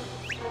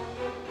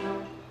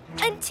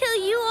 Until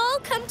you all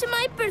come to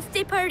my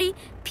birthday party,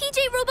 PJ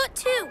Robot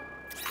 2.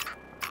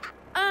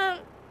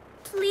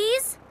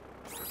 Please?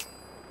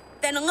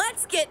 Then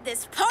let's get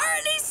this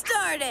party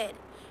started.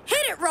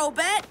 Hit it,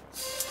 Robot.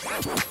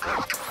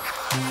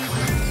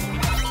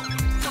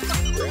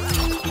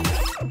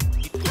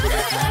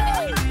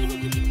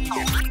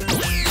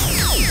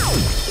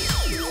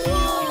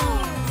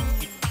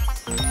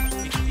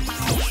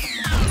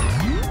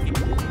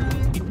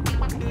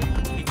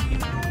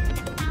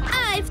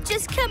 I've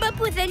just come up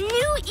with a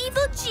new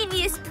evil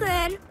genius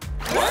plan.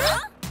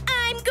 What?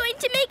 I'm going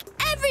to make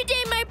every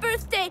day my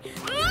birthday.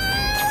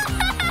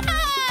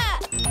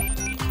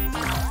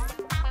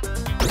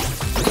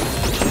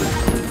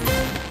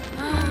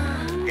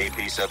 A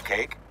piece of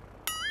cake.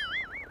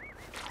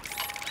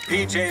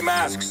 PJ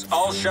Masks,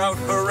 all shout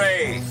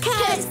hooray!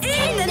 'Cause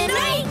in the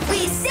night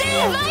we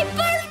save my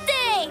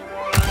birthday!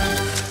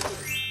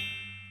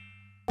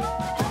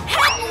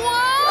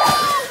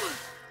 Whoa!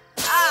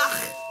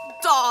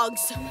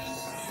 Dogs.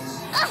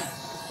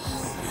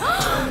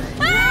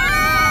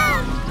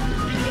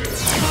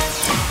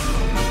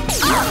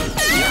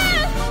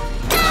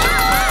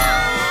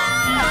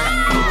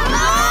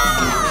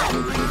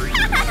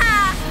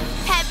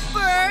 Pep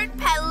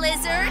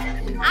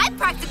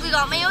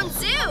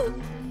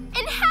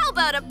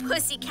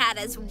pussycat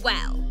as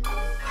well.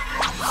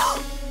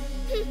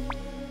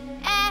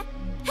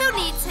 Who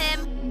needs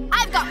him?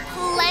 I've got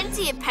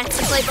plenty of pets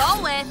to play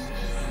ball with.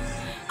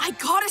 I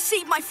gotta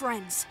save my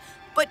friends.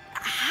 But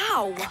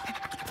how?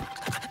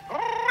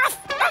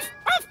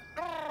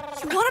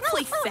 You wanna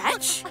play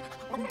fetch?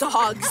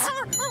 Dogs.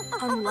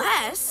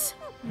 Unless,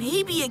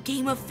 maybe a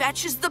game of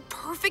fetch is the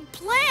perfect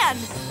plan.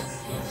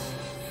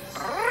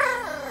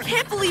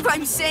 Can't believe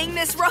I'm saying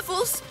this,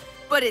 Ruffles,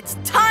 but it's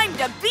time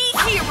to be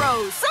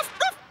heroes.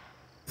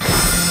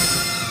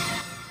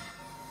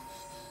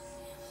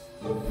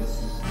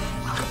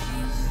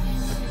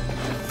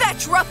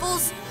 Fetch,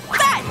 Ruffles,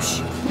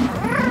 fetch!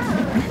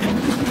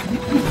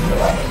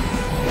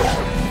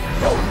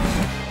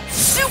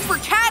 Super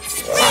Cat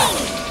speed!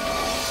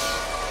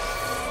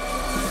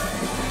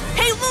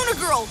 Hey, Luna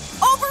Girl,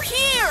 over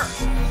here!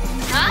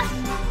 Huh?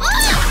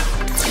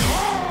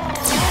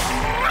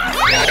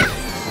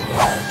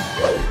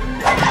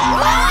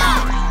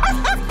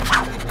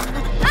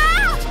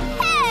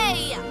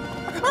 Hey!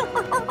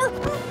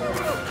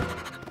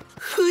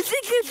 Who's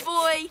a good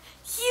boy?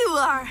 You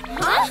are.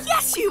 Huh?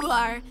 Yes, you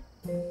are.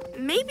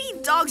 Maybe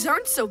dogs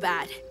aren't so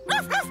bad.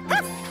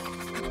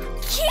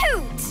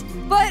 Cute!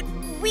 But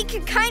we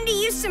could kinda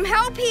use some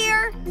help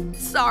here.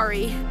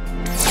 Sorry.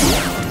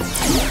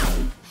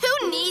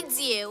 Who needs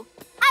you?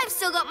 I've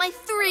still got my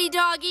 3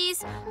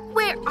 doggies.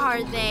 Where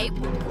are they?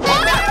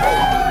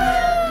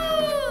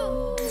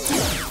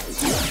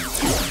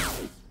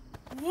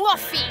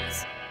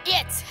 Woofies!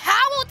 It's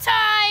howl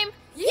time!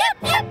 Yep!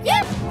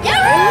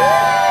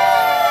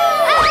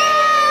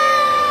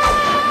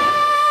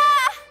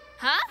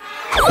 Huh?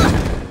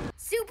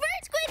 Super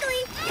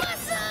squiggly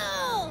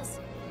muscles!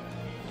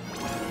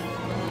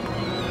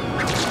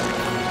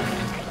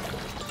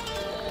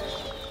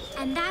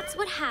 And that's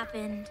what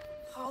happened.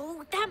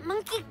 Oh, that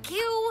monkey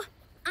goo!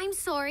 I'm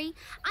sorry.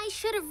 I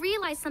should have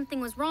realized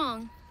something was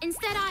wrong.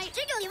 Instead, I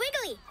Jiggly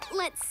wiggly!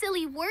 let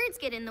silly words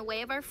get in the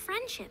way of our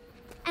friendship.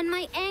 And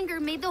my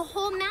anger made the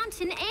whole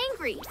mountain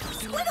angry.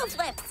 Squiggle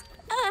flips!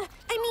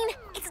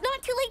 It's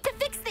not too late to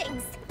fix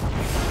things.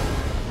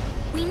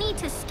 We need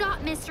to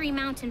stop Mystery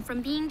Mountain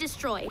from being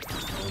destroyed.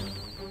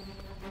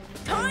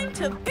 Time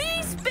to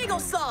be Spiggle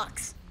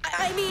Socks!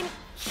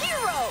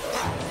 Hero!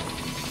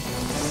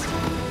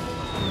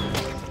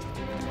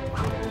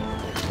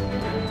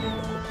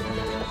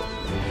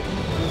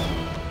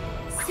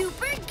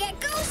 Super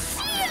Gekko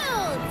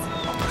Shield!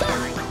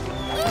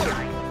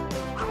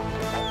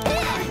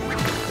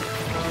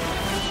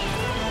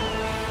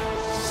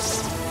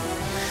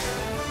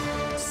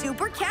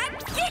 Super Cat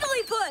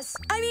Gigglypuss!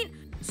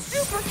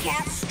 Super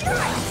Cat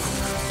Strikes!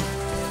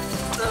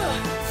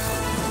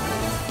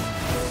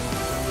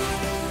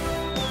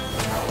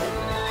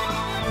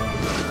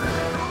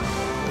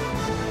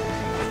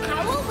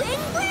 Howl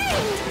Wind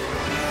Wind!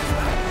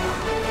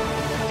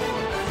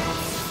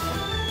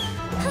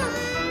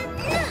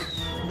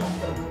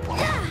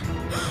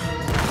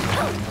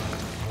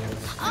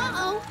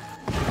 Uh-oh.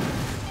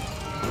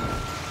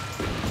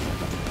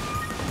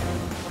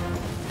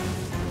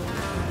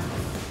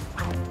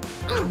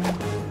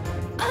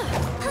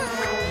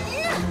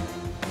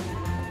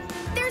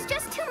 There's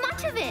just too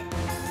much of it.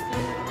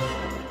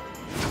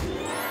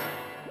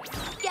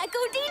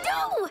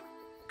 Gekko-dee-doo!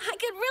 I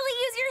could really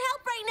use your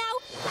help right now.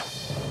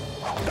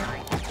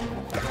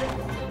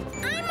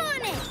 I'm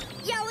on it!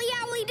 Yowly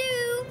yowly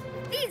doo!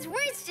 These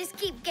words just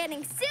keep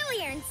getting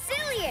sillier and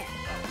sillier.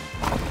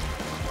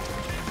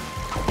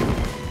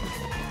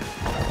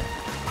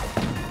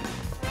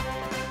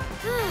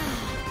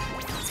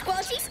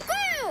 Squelchy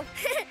squirrel!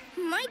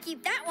 Might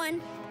keep that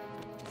one.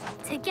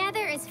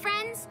 Together as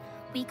friends,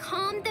 we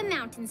calmed the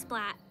mountain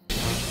splat.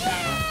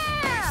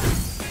 Yeah!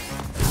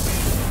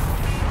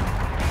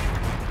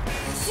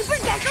 Super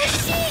Gekko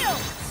Shield!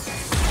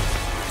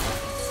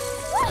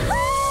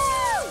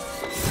 Woohoo!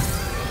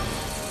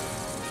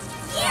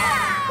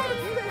 Yeah!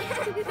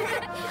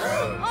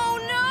 Oh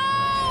no!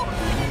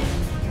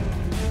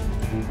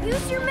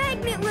 Use your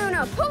magnet,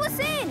 Luna! Pull us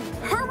in!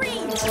 Hurry!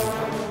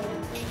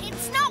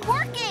 It's not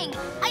working!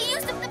 I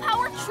used up the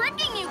power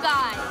tricking you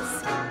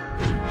guys!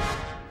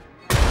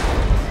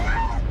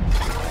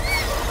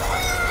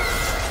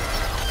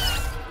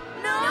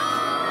 No!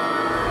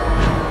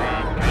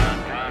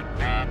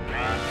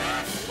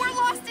 We're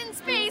lost in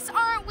space,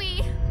 aren't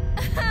we?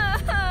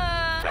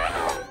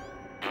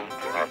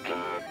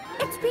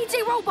 It's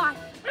PJ Robot!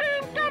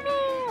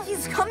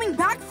 He's coming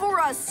back for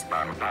us!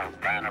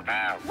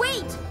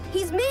 Wait!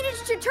 He's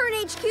managed to turn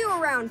HQ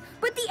around,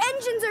 but the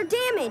engines are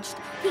damaged.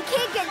 He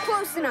can't get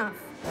close enough.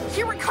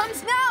 Here it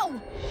comes now!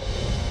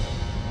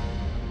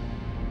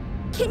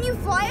 Can you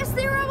fly us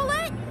there,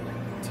 Owlette?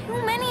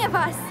 Too many of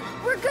us.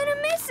 We're gonna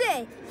miss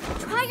it.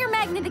 Try your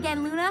magnet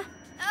again, Luna.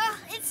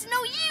 It's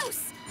no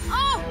use.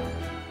 Oh!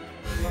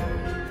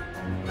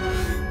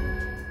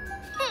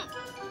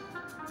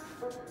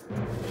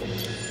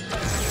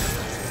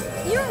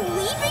 You're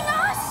leaving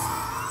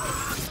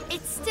us?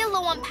 It's still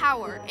low on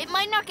power. It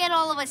might not get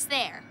all of us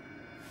there.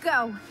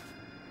 Go.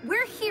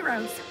 We're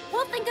heroes.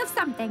 We'll think of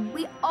something.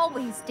 We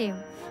always do.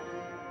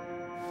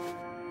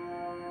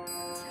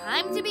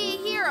 Time to be a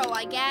hero,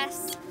 I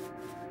guess.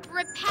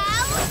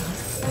 Repel.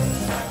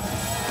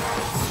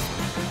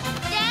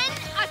 Then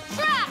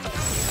attract.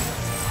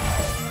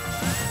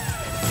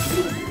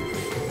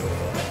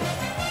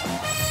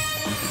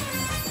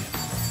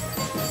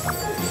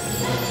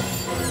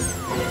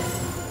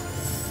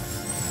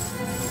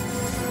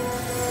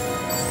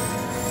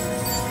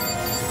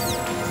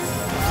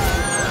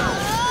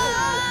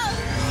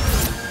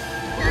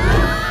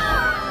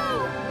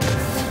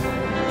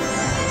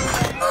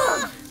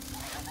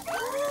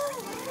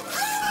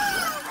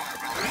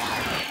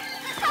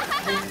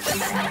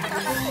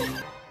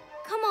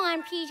 Come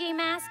on, PJ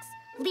Masks.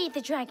 Lead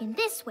the dragon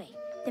this way.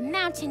 The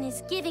mountain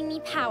is giving me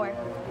power.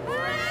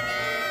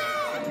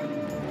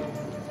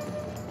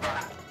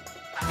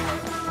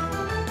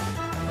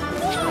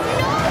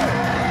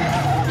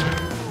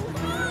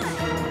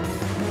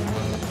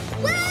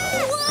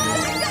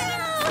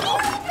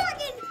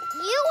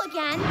 You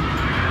again.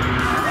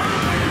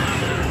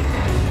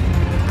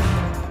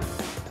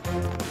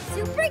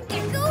 Super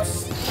Gekko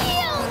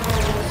shield!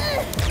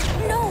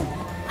 No,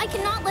 I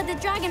cannot let the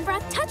dragon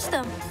breath touch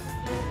them.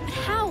 But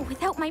how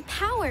without my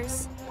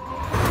powers?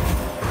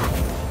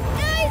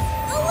 Guys,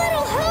 a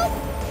little help!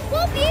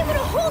 Won't be able to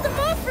hold them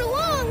off for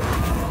long.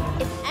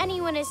 If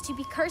anyone is to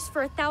be cursed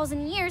for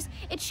 1,000 years,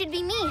 it should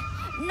be me,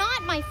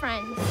 not my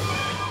friends.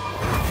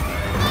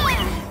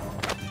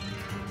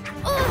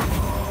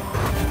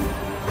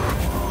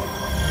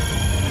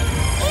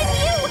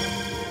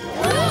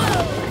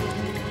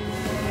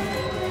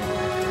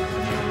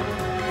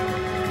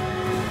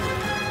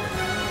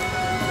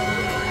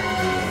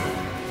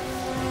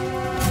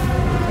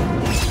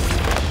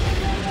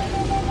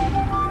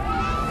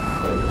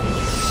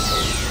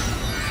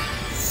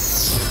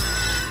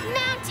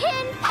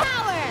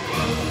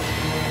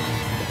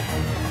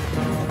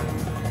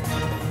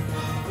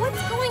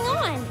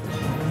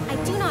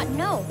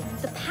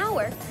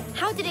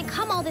 How did it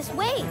come all this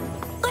way?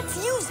 Let's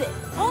use it.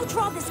 I'll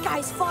draw this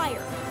guy's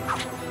fire.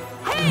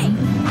 Hey,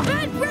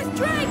 bad breath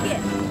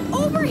dragon,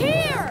 over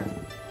here!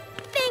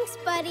 Thanks,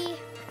 buddy.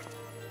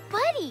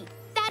 Buddy,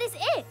 that is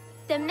it.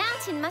 The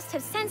mountain must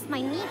have sensed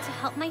my need to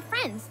help my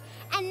friends,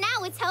 and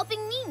now it's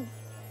helping me.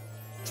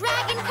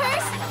 Dragon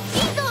curse,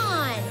 be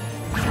gone!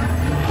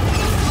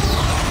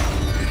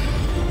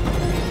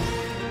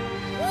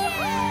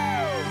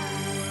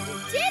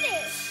 You did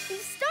it! You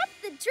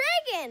stopped the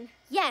dragon!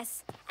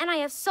 Yes, and I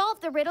have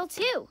solved the riddle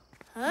too.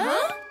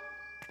 Huh?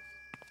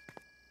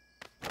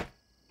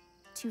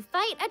 To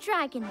fight a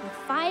dragon with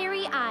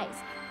fiery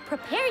eyes,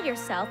 prepare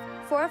yourself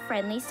for a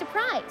friendly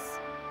surprise.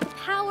 The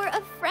power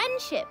of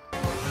friendship.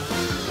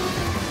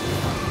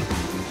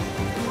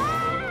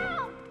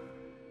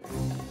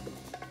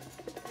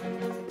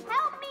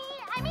 Help me!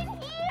 I'm in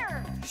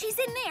here! She's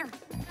in there.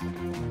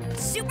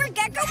 Super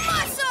Gekko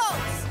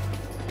muscles!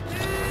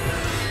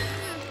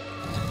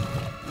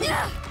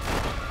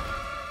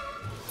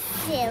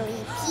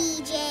 Silly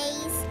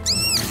PJs.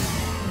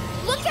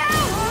 Look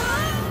out!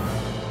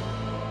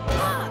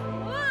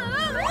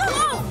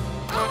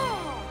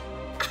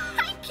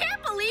 I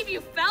can't believe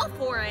you fell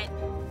for it.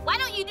 Why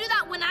don't you do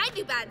that when I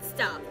do bad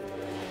stuff?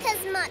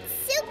 'Cause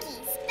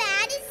Matsuki's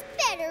bad is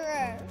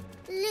betterer.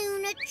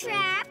 Luna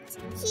trapped,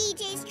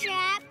 PJ's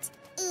trapped,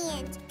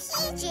 and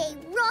PJ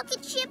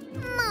rocket ship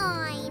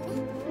mine.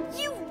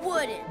 You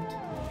wouldn't.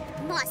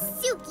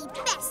 Matsuki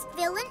best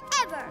villain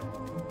ever.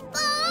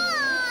 Bye!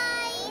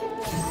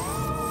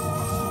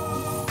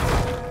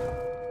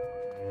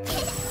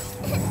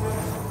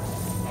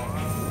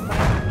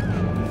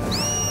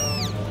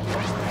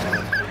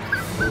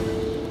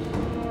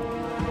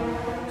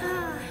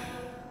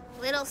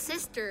 Little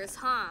sisters,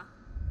 huh?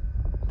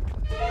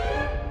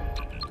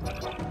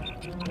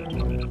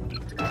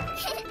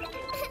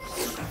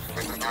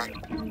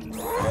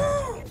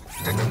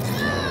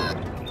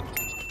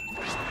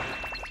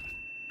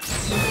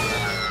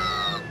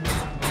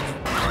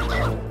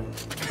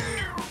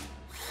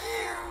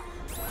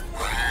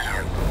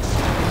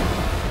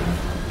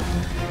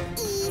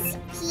 Easy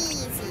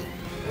peasy.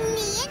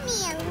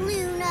 Nia,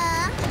 Luna.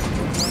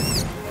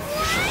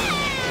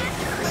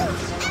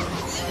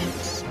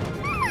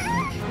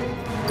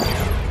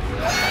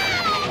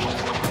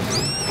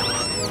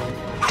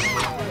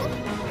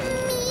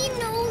 Me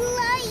no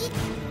like.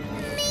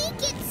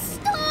 Make it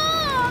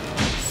stop.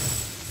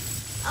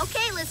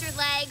 Okay, lizard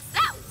legs,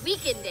 that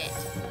weakened it.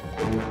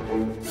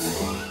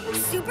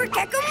 Super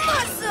Gekko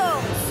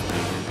muscles!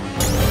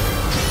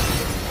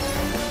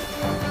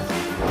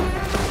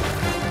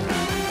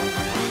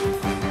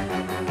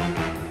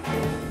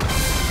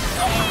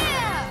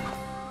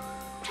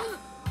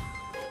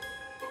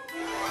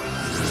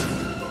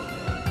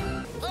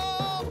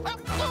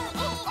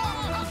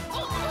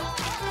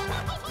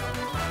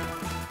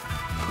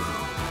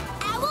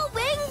 Owl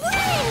wing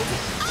wind!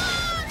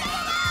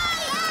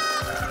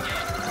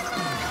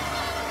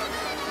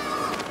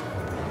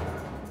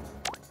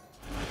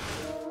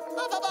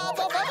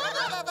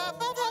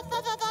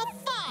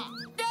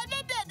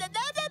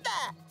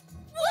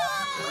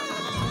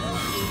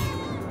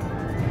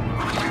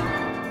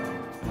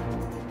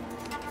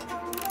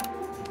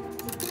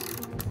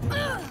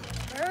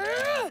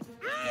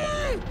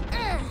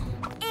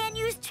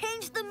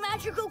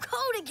 magical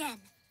code again.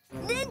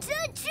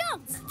 Ninja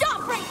jump!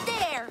 Stop right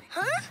there!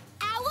 Huh?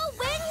 Owl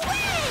wing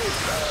wing!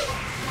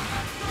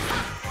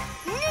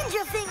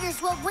 Ninja fingers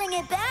will bring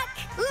it back.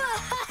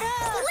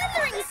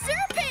 Slithering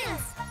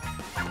serpents!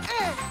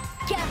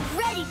 Get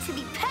ready to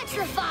be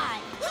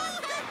petrified.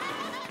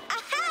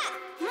 Aha!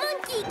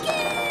 Monkey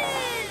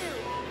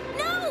goo!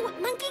 No!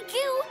 Monkey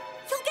goo!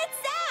 You'll get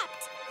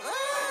zapped!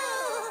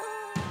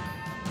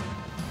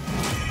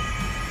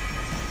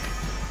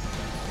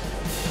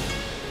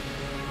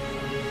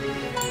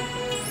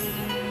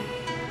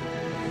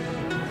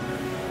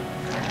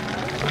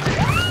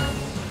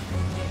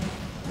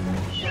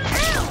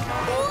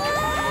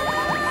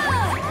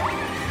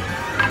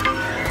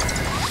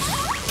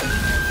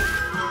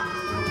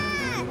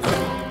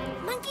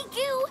 Monkey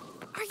Goo,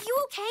 are you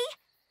okay?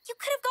 You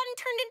could have gotten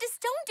turned into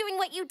stone doing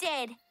what you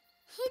did.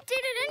 He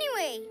did it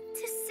anyway,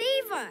 to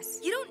save us.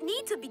 You don't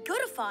need to be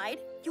goodified.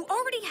 You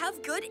already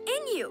have good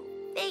in you.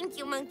 Thank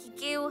you, Monkey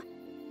Goo.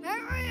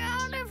 Get me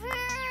out of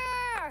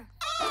here!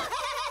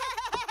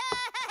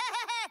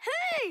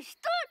 Hey,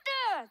 stop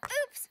that!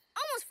 Oops,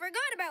 almost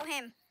forgot about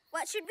him.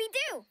 What should we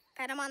do?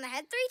 Pat him on the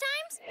head 3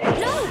 times?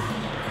 No!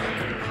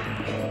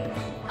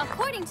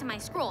 According to my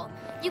scroll,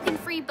 you can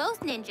free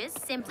both ninjas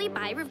simply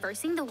by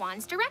reversing the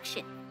wand's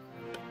direction.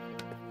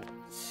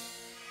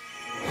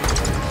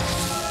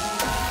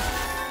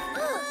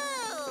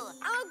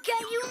 I'll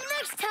get you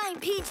next time,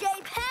 PJ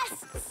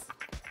Pests!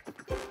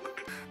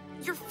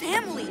 Your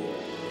family.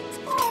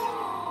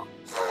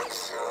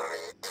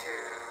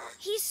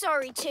 He's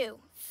sorry,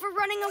 too, for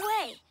running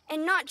away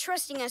and not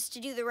trusting us to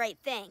do the right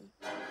thing.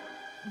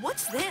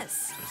 What's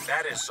this?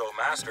 That is so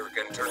Master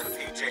can turn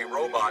PJ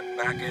Robot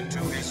back into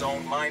his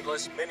own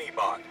mindless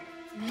mini-bot.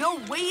 No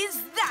way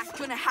is that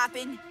gonna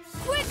happen.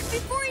 Quick,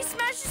 before he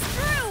smashes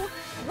through!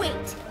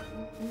 Wait,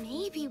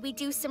 maybe we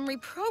do some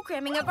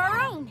reprogramming of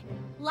our own.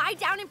 Lie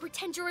down and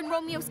pretend you're in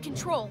Romeo's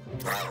control.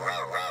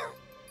 Aha!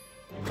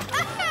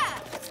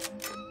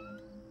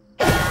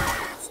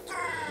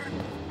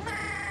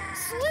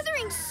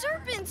 Slithering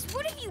serpents,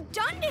 what have you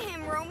done to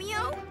him,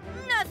 Romeo?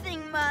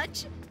 Nothing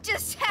much.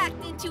 Just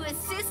hacked into a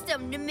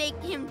system to make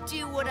him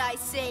do what I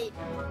say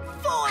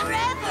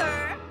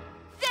forever.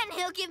 Then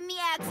he'll give me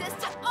access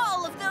to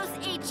all of those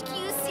HQ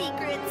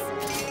secrets.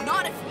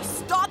 Not if we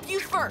stop you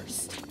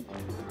first.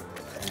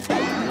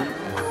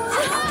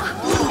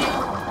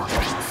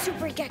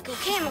 Super Gekko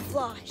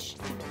camouflage.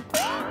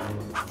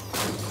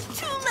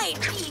 Too late,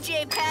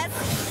 PJ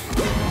Pests.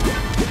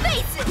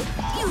 Face it,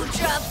 you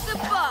dropped the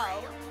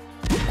ball.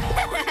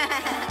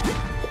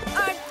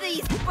 Aren't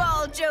these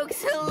ball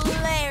jokes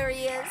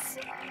hilarious?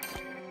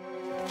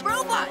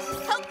 Robot,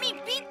 help me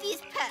beat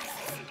these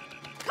pests.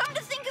 Come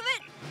to think of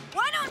it,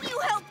 why don't you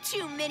help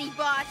too,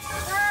 mini-bots?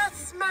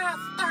 Yes,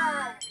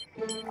 Master!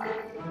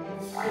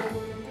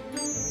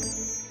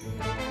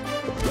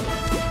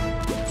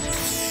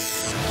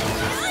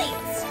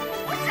 Lights!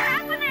 What's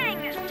happening?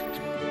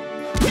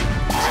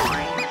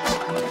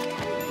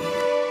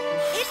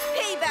 It's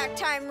payback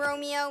time,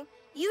 Romeo.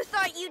 You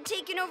thought you'd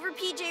taken over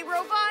PJ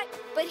Robot,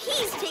 but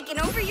he's taken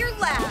over your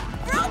lab.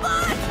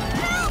 Robot,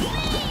 help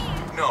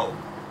me! No,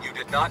 you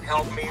did not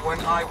help me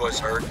when I was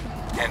hurt,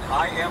 and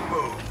I am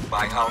moved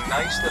by how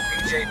nice the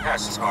PJ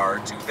Pests are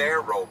to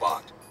their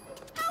robot.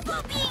 How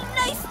about being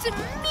nice to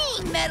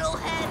me,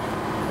 metalhead?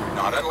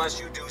 Not unless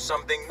you do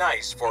something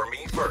nice for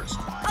me first.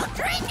 I'll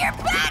drain your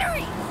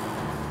battery!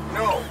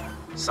 No,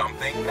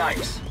 something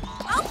nice.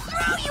 I'll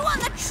throw you on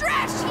the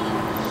trash heap!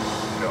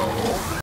 No.